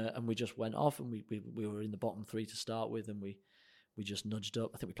 and we just went off, and we were in the bottom 3 to start with, and we just nudged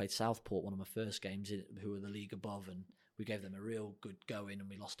up. I think we played Southport, one of my first games, who were the league above, and we gave them a real good going, and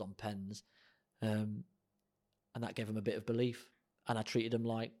we lost on pens, and that gave them a bit of belief, and I treated them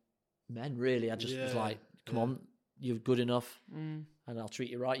like men. Really, I just was like, come on. You're good enough, and I'll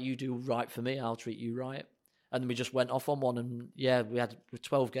treat you right. You do right for me, I'll treat you right. And we just went off on one, and yeah, we had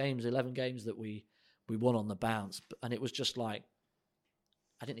 12 games, 11 games that we won on the bounce. And it was just like,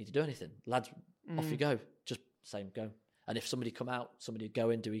 I didn't need to do anything. Lads, off you go. Just same, go. And if somebody come out, somebody would go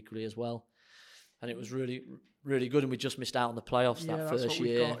in, do equally as well. And it was really, really good. And we just missed out on the playoffs that first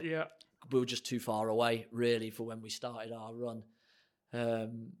year. We were just too far away, really, for when we started our run.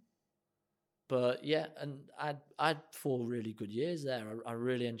 But yeah, and I had 4 really good years there. I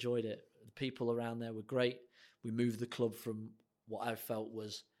really enjoyed it. The people around there were great. We moved the club from what I felt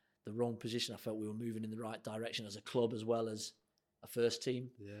was the wrong position. I felt we were moving in the right direction as a club as well as a first team.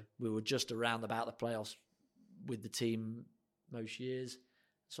 Yeah. We were just around about the playoffs with the team most years.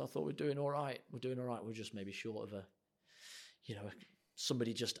 So I thought we're doing all right. We're just maybe short of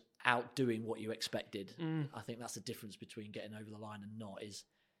somebody just outdoing what you expected. I think that's the difference between getting over the line and not is,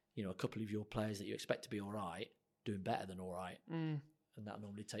 a couple of your players that you expect to be all right, doing better than all right. And that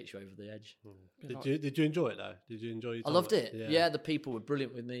normally takes you over the edge. Did you enjoy it, though? Did you enjoy your time? I loved it. Yeah, the people were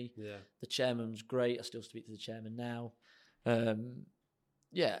brilliant with me. Yeah. The chairman was great. I still speak to the chairman now.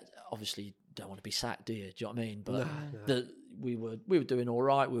 Obviously don't want to be sacked, do you? Do you know what I mean? But we were doing all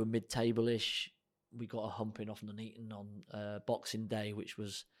right. We were mid-table-ish. We got a humping off Nuneaton on Boxing Day, which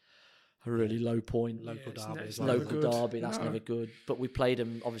was a really low point. Local derby. That's never good. But we played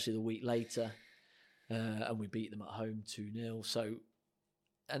them obviously the week later, and we beat them at home 2-0. So,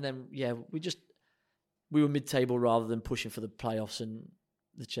 and then we were mid-table rather than pushing for the playoffs. And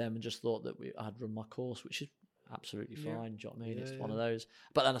the chairman just thought that I'd run my course, which is absolutely fine. Do you know what I mean? It's one of those.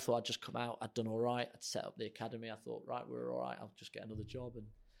 But then I thought I'd just come out. I'd done all right. I'd set up the academy. I thought, right, we're all right. I'll just get another job. And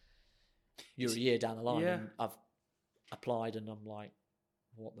you're a year down the line, and I've applied, and I'm like,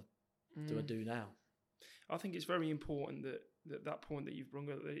 what the do I do now? I think it's very important that point that you've brought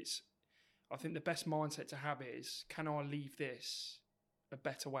up, that it's, I think the best mindset to have is, can I leave this a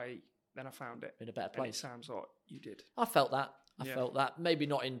better way than I found it? In a better place. And it sounds like you did. I felt that. Felt that. Maybe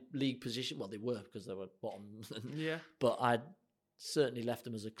not in league position. Well, they were because they were bottom. But I'd certainly left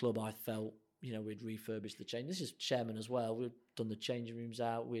them as a club. I felt, we'd refurbished the change. This is chairman as well. We'd done the changing rooms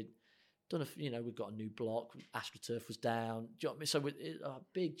out. We'd done we'd got a new block. AstroTurf was down. Do you know what I mean? So a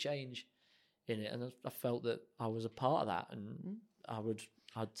big change in it, and I felt that I was a part of that, and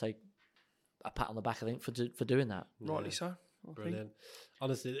I'd take a pat on the back, I think, for doing that. Rightly so. Brilliant.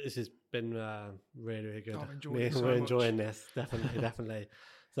 Honestly, this has been really, really good. I've enjoyed it so We're much. enjoying this, definitely.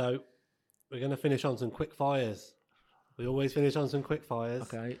 So we're going to finish on some quick fires. We always finish on some quick fires.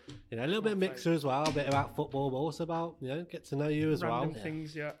 Okay. A little bit of mixer as well, a bit about football, but also about, get to know you as Random well.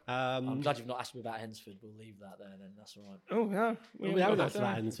 things, I'm glad you've not asked me about Hensford. We'll leave that there then. That's all right. Oh, yeah. We haven't asked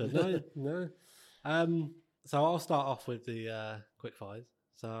about Hensford. No. So I'll start off with the quick fires.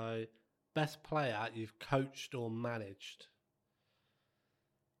 So, best player you've coached or managed?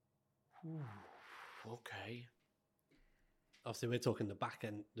 Ooh, okay. Obviously, we're talking the back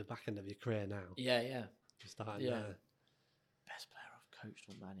end of your career now. Yeah. Just starting there. Best player I've coached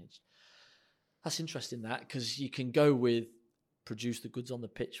or managed. That's interesting, that, because you can go with produce the goods on the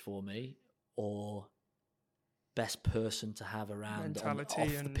pitch for me, or best person to have around off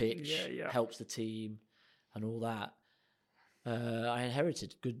the pitch, helps the team and all that. I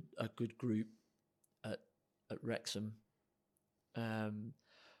inherited a good group at Wrexham.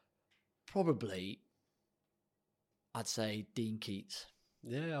 probably, I'd say Dean Keats.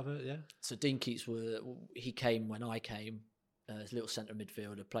 Yeah, I've heard, yeah. So Dean Keats, he came when I came, as a little centre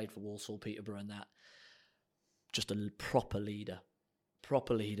midfielder, played for Walsall, Peterborough and that. Just a proper leader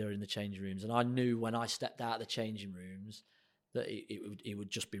in the changing rooms. And I knew when I stepped out of the changing rooms that it would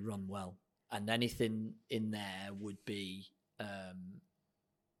just be run well. And anything in there would be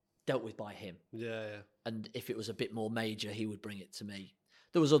dealt with by him. Yeah. And if it was a bit more major, he would bring it to me.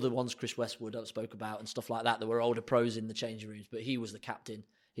 There was other ones, Chris Westwood, I spoke about and stuff like that. There were older pros in the changing rooms, but he was the captain.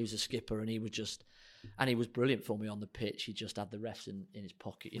 He was a skipper, and he was brilliant for me on the pitch. He just had the refs in his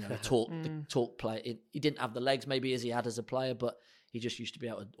pocket, the talk play. He didn't have the legs maybe as he had as a player, but he just used to be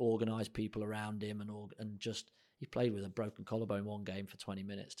able to organise people around him and just. He played with a broken collarbone one game for 20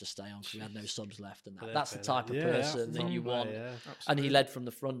 minutes to stay on because we had no subs left, and that's the type of person that you want. Yeah. And he led from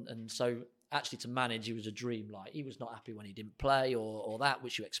the front, and so. Actually, to manage, he was a dream. Like, he was not happy when he didn't play or that,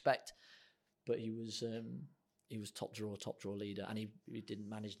 which you expect. But he was top drawer leader, and he didn't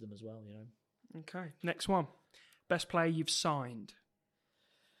manage them as well. Okay, next one. Best player you've signed.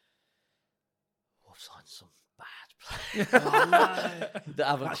 I've signed some bad players that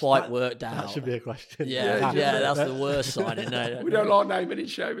haven't quite worked out. That should be a question. Yeah, that's the worst signing. No, we don't like naming and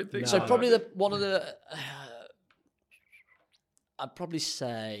shaming things. So probably one of the. I'd probably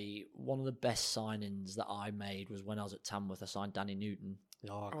say one of the best signings that I made was when I was at Tamworth. I signed Danny Newton.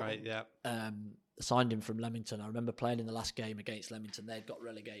 Oh, great, yeah. Signed him from Leamington. I remember playing in the last game against Leamington. They'd got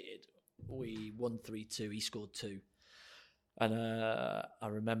relegated. We won 3-2. He scored 2. And I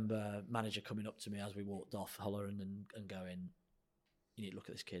remember manager coming up to me as we walked off, hollering and going, "You need to look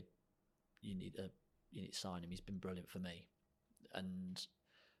at this kid. You need to sign him. He's been brilliant for me." And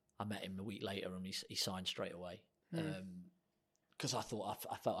I met him a week later, and he signed straight away. Because I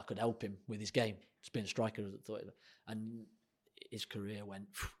felt I could help him with his game, just being a striker. And his career went.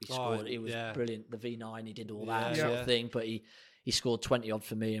 He scored. It was brilliant. The V9, he did all that sort of thing. But he scored 20 odd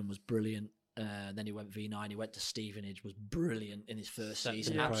for me and was brilliant. Then he went V9. He went to Stevenage, was brilliant in his first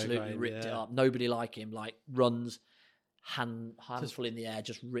season. Absolutely ripped it up. Nobody like him. Like runs, handful in the air,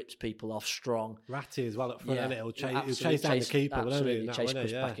 just rips people off strong. Ratty as well at front. And he'll chase down the keeper. Absolutely, chase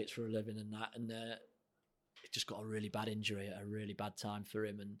Chris Packets for a living and that. And just got a really bad injury at a really bad time for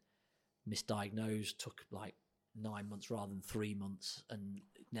him and misdiagnosed, took like 9 months rather than 3 months and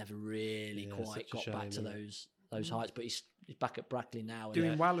never really quite got back to those heights. But he's back at Brackley now.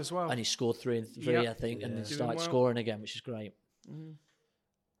 Doing well as well. And he scored 3 and 3, I think, and then started scoring again, which is great.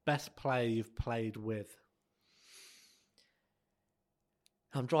 Best player you've played with?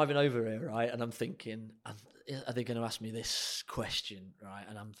 I'm driving over here, right, and I'm thinking, are they going to ask me this question, right?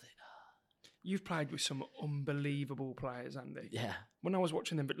 And I'm thinking, you've played with some unbelievable players, Andy. Yeah. When I was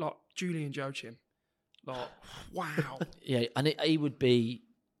watching them, but like Julian Joachim, like, wow. Yeah, and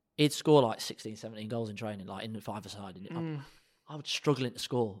he'd score like 16, 17 goals in training, like in the five-a-side. I was struggling to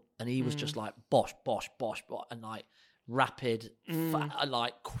score, and he was just like bosh, and like rapid,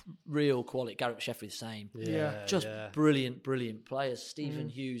 like real quality. Garrett Sheffield, the same. Brilliant players. Stephen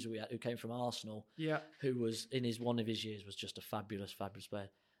Hughes, who came from Arsenal, who was in one of his years was just a fabulous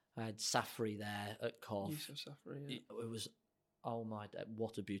player. I had Safri there at Cov. Safri, It was, oh my,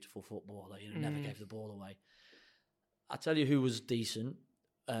 what a beautiful footballer. Never gave the ball away. I tell you who was decent,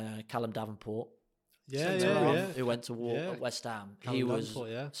 Callum Davenport. Who went to at West Ham. Callum he was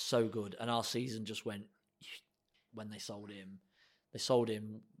Davenport, so good. And our season just went, when they sold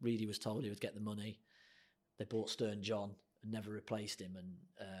him, Reedy was told he would get the money. They bought Stern John and never replaced him. And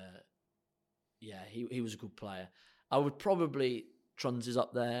he was a good player. I would probably... Truns is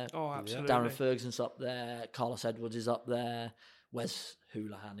up there. Oh, absolutely. Darren Ferguson's up there. Carlos Edwards is up there. Wes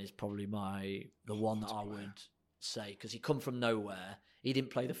Hoolahan is probably the one that I would say, because he come from nowhere. He didn't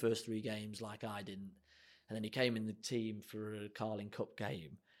play the first 3 games like I didn't. And then he came in the team for a Carling Cup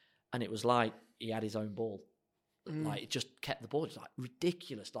game. And it was like he had his own ball. Like, he just kept the ball. It's like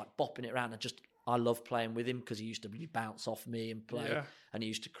ridiculous, like bopping it around. I love playing with him because he used to really bounce off me and play. Yeah. And he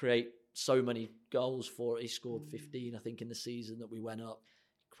used to create so many goals for it. He scored 15, I think, in the season that we went up.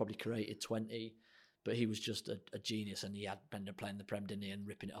 Probably created 20. But he was just a genius, and he had been playing the Prem, didn't he, and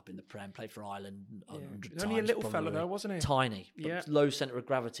ripping it up in the Prem. Played for Ireland 100 times. Only a little fella though, wasn't he? Tiny, but low centre of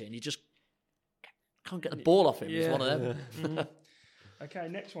gravity, and you just can't get the ball off him. He's one of them. Okay,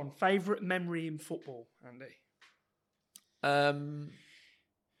 next one. Favourite memory in football, Andy?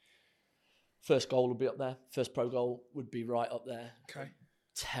 First goal would be up there. First pro goal would be right up there. Okay.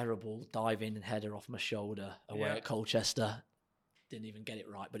 Terrible diving and header off my shoulder away at Colchester. Didn't even get it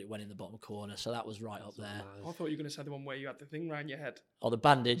right, but it went in the bottom corner, so that was right up there. Nice. I thought you were going to say the one where you had the thing round your head. Oh, the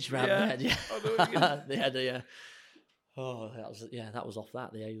bandage round the head, I thought you were the header, Oh, that was off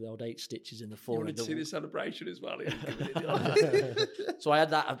that. The old 8 stitches in the You forehead. wanted to see the celebration as well. So I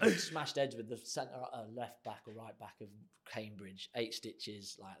had that a smashed edge with the centre left back or right back of Cambridge, 8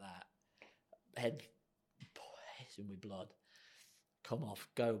 stitches like that. Head hissing with blood. Come off,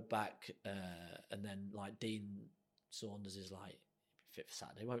 go back, and then like Dean Saunders is like, fit for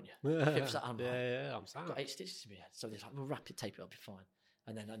Saturday, won't you? Fit for Saturday. I'm sad. Got 8 stitches in my head. So they're like, we'll wrap it, tape it, I'll be fine.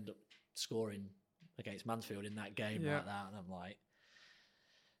 And then end up scoring against Mansfield in that game like that. And I'm like,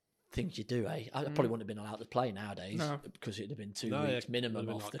 things you do, eh? I probably wouldn't have been allowed to play nowadays because it'd have been 2 weeks minimum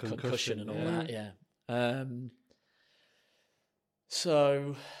off like the concussion and all that. Yeah.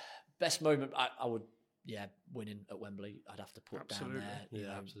 So, best moment, I would, winning at Wembley. I'd have to put down there. You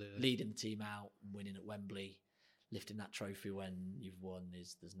know, absolutely. Leading the team out, winning at Wembley, lifting that trophy when you've won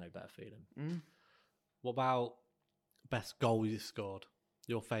there's no better feeling. What about best goal you scored?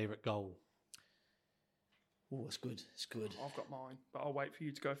 Your favourite goal? Oh, it's good. It's good. I've got mine, but I'll wait for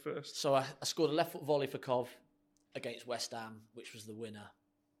you to go first. So I scored a left foot volley for Cov against West Ham, which was the winner.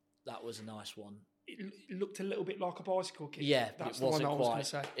 That was a nice one. It looked a little bit like a bicycle kick. Yeah, that's it the one wasn't I was going quite. to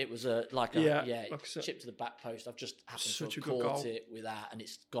say. It was like a chip to the back post. I've just happened Such to a have good caught goal. it with that, and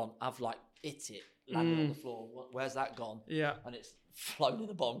it's gone. I've like hit it, landed on the floor. Where's that gone? Yeah. And it's flown in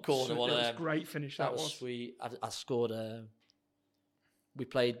the bottom corner. One It of was them. a great finish, that was. Sweet. I scored we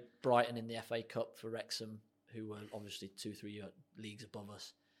played Brighton in the FA Cup for Wrexham, who were obviously 2-3 leagues above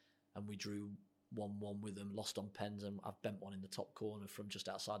us, and we drew 1-1 with them, lost on pens, and I've bent one in the top corner from just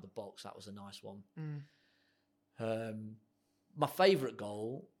outside the box. That was a nice one. My favourite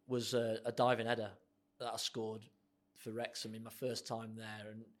goal was a diving header that I scored for Wrexham in my first time there,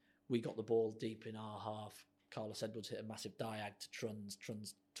 and we got the ball deep in our half. Carlos Edwards hit a massive diag to Truns.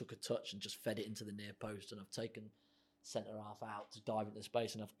 Truns took a touch and just fed it into the near post, and I've taken centre half out to dive into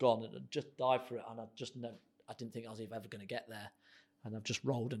space, and I've gone and just dived for it, and I didn't think I was ever going to get there, and I've just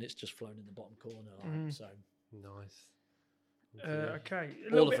rolled and it's just flown in the bottom corner. So nice. Okay.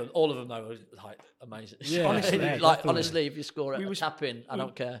 All of them though, were like amazing. Yeah, honestly, honestly, if you score a tap in, I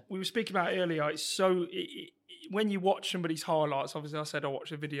don't care. We were speaking about it earlier. It's so when you watch somebody's highlights. Obviously, I said I watched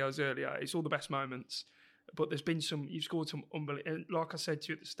the videos earlier. It's all the best moments, but there's been some. You've scored some unbelievable. Like I said to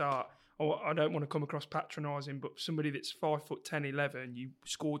you at the start, I don't want to come across patronising, but somebody that's 5'10", 11, you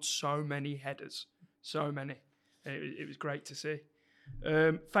scored so many headers, so many. It was great to see.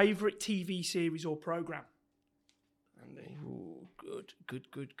 Favourite TV series or programme? Andy. Ooh, good.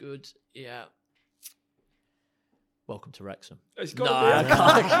 Yeah. Welcome to Wrexham. It's No, got to be.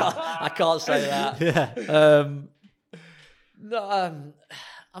 I can't say that.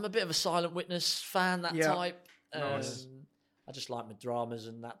 I'm a bit of a Silent Witness fan, that type. Nice. I just like my dramas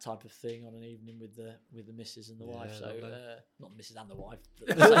and that type of thing on an evening with the missus and the wife. So not the missus and the wife.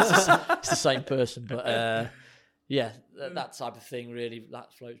 It's the same person, but that type of thing really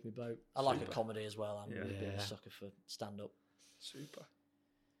that floats my boat. I like a comedy as well. I'm a bit of a sucker for stand up. Super.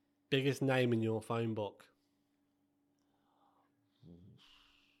 Biggest name in your phone book?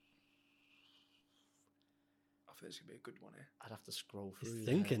 I think it's gonna be a good one here. I'd have to scroll through. He's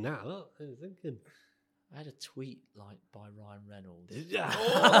thinking now. Look, he's thinking. I had a tweet by Ryan Reynolds. Yeah.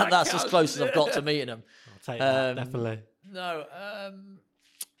 That's as close as I've got to meeting him. I'll take that, definitely. No,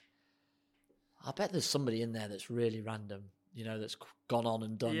 I bet there's somebody in there that's really random, that's gone on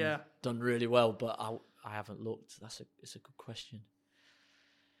and done really well, but I haven't looked. It's a good question.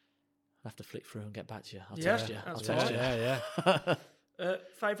 I'll have to flick through and get back to you. I'll text you. That's I'll text fine. you.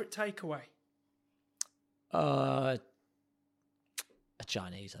 Favourite takeaway? A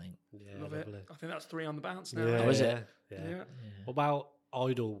Chinese, I think. Yeah, Love lovely. it. I think that's 3 on the bounce now. Yeah, is it? Yeah. What about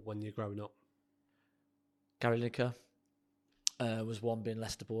idol when you're growing up? Gary Lineker was one, being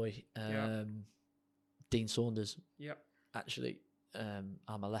Leicester boy. Dean Saunders. Yep. Actually,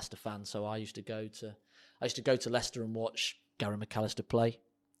 I'm a Leicester fan, so I used to go to Leicester and watch Gary McAllister play.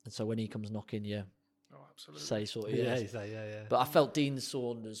 And so when he comes knocking, you say sort of Yeah, you say yeah. But I felt Dean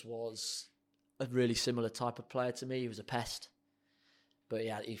Saunders was a really similar type of player to me. He was a pest. But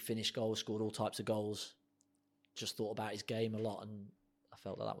yeah, he finished goals, scored all types of goals. Just thought about his game a lot, and I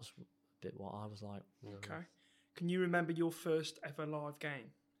felt that was a bit what I was like. Okay. Can you remember your first ever live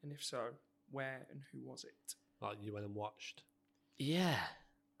game? And if so, where and who was it? Like you went and watched? Yeah,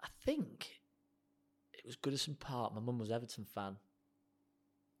 I think it was Goodison Park. My mum was an Everton fan.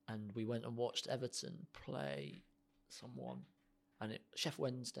 And we went and watched Everton play someone. And Chef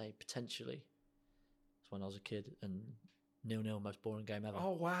Wednesday, potentially. That's when I was a kid. And 0-0, most boring game ever.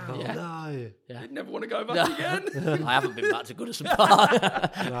 Oh, wow. Oh, Yeah. no. Yeah. You'd never want to go back again. I haven't been back to Goodison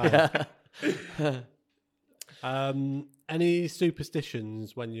Park. Any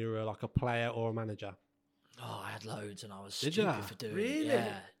superstitions when you were like a player or a manager? Oh, I had loads, and I was Did stupid ya? for doing Really? it.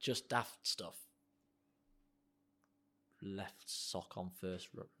 Yeah, just daft stuff. Left sock on first,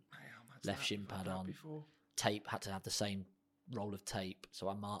 left shin pad on. Before. Tape had to have the same roll of tape, so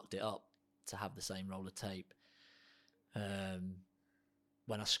I marked it up to have the same roll of tape.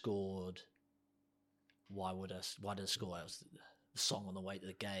 When I scored, why did I score? It was the song on the way to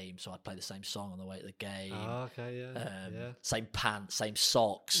the game, so I'd play the same song on the way to the game. Oh, okay, yeah. Same pants, same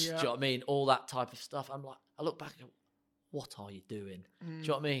socks. Yeah. Do you know what I mean? All that type of stuff. I'm like, I look back and go, what are you doing? Do you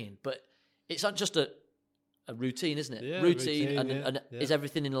know what I mean? But it's not just a routine, isn't it? Yeah, routine routine, and is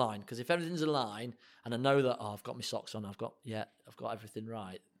everything in line? Because if everything's in line and I know that, I've got my socks on, I've got everything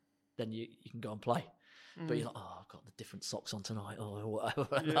right, then you can go and play. But you're like, I've got the different socks on tonight or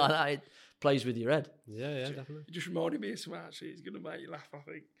whatever. Yeah. It plays with your head. Yeah, definitely. It just reminded me of something actually. It's going to make you laugh, I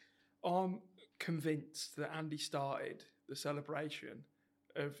think. I'm convinced that Andy started the celebration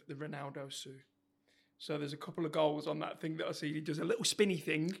of the Ronaldo Sue. So there's a couple of goals on that thing that I see. He does a little spinny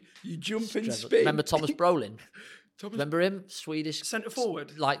thing. You jump and spin. Remember Thomas Brolin? Remember him? Swedish centre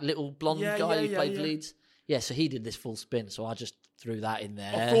forward, like little blonde guy who played yeah. Leeds. Yeah, so he did this full spin. So I just threw that in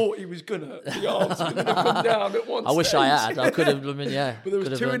there. I thought he was gonna. The arms were gonna come down at once. I wish I had. I could have. I mean, yeah. But there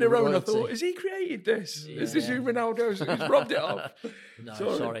was two in a row, and I thought, has he created this? Is this who Ronaldo's? He's robbed it off. No,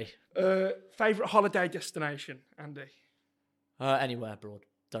 sorry. Favourite holiday destination, Andy? Anywhere abroad.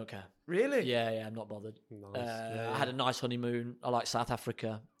 Don't care. Really? Yeah, I'm not bothered. Nice. I had a nice honeymoon. I like South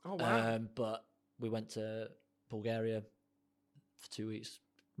Africa. Oh, wow. But we went to Bulgaria for 2 weeks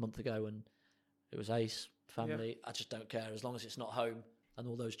a month ago, and it was ace family. I just don't care as long as it's not home and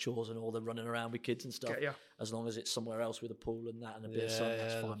all those chores and all the running around with kids and stuff. Get ya. As long as it's somewhere else with a pool and that and a bit of sun,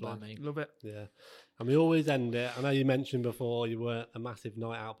 that's fine by me. Love it. Yeah. And we always end it. I know you mentioned before you weren't a massive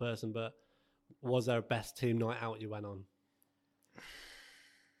night out person, but was there a best team night out you went on?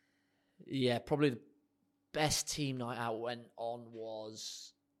 Yeah, probably the best team night out went on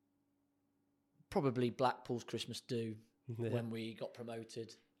was probably Blackpool's Christmas do when we got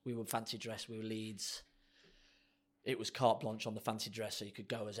promoted. We were fancy dress, we were Leeds. It was carte blanche on the fancy dress, so you could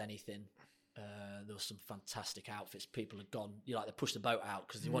go as anything. There was some fantastic outfits. People had gone, they pushed the boat out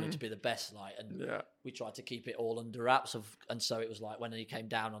because they wanted to be the best, and we tried to keep it all under wraps and so it was like when he came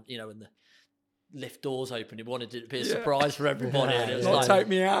down on, and the lift doors open, he wanted it to be a surprise for everybody. And it was Not take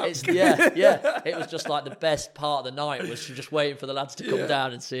me out. It was just like the best part of the night was just waiting for the lads to come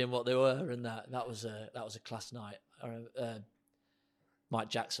down and seeing what they were, and that was a class night. Mike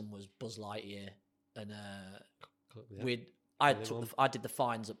Jackson was Buzz Lightyear, and I did the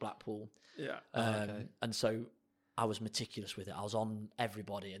fines at Blackpool, and so I was meticulous with it. I was on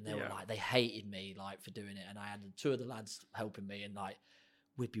everybody, and they were like, they hated me for doing it, and I had two of the lads helping me, and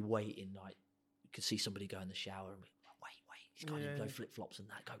we'd be waiting, you could see somebody go in the shower, and we'd wait, he's got to blow flip flops and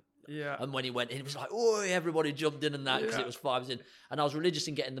that go. Yeah. And when he went in, it was like, oh, everybody jumped in and that because it was fives in, and I was religious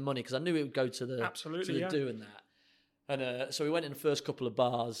in getting the money because I knew it would go to the do and that. And so we went in the first couple of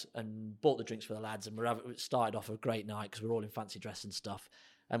bars and bought the drinks for the lads, and it started off a great night because we were all in fancy dress and stuff.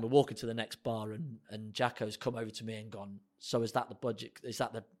 And we're walking to the next bar, and Jacko's come over to me and gone, so is that the budget? Is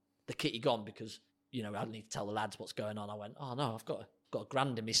that the kitty gone? Because, I need to tell the lads what's going on. I went, oh no, I've got a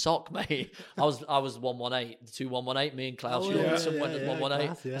grand in my sock, mate. I was 118, the two 118, me and Klaus went at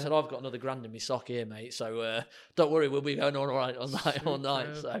 118. I said, I've got another grand in my sock here, mate. So don't worry, we'll be going all right all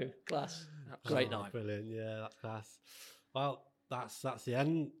night. So class. Great night. Brilliant. Yeah, that's class. Well, that's the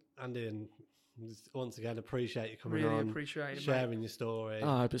end, Andy, and once again appreciate you coming on, appreciate it, sharing your story.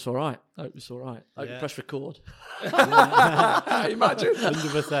 I hope it's all right. I hope you press record. Imagine.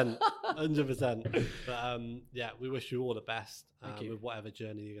 100%. But we wish you all the best with whatever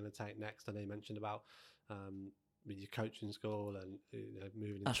journey you're going to take next. I know you mentioned about with your coaching school and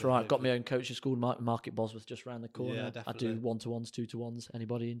moving. That's right. Got my own coaching school. Market Bosworth just around the corner. Yeah, definitely. I do 1-to-1s, 2-to-1s.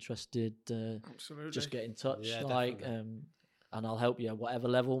 Anybody interested? Absolutely. Just get in touch. Yeah, and I'll help you at whatever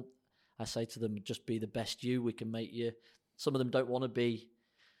level. I say to them, just be the best you. We can make you. Some of them don't want to be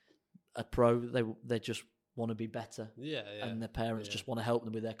a pro. They just want to be better. Yeah. And their parents just want to help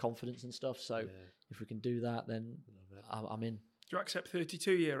them with their confidence and stuff. So if we can do that, then I'm in. Do you accept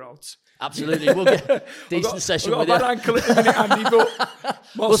 32-year-olds? Absolutely. We'll get a decent session with you. I've got a bad ankle at the minute, Andy, but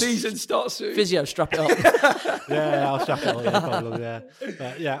my season starts soon. Physio, strap it up. I'll strap it on, no problem,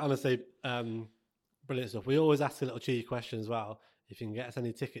 But honestly, brilliant stuff. We always ask a little cheeky question as well. If you can get us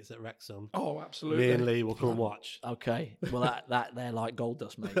any tickets at Wrexham, absolutely. me and Lee will come and watch. Okay. Well, that they're like gold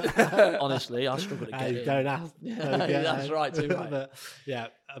dust, mate. Honestly, I struggle to get in. Don't ask. That's right too, mate. But,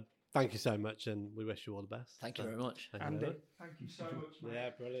 thank you so much, and we wish you all the best. Thank you very much. Andy, thank you so much, mate. Yeah,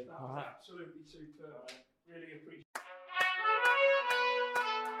 brilliant. That was absolutely superb. Really appreciate it.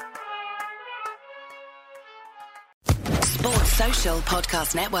 Sports Social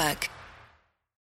Podcast Network.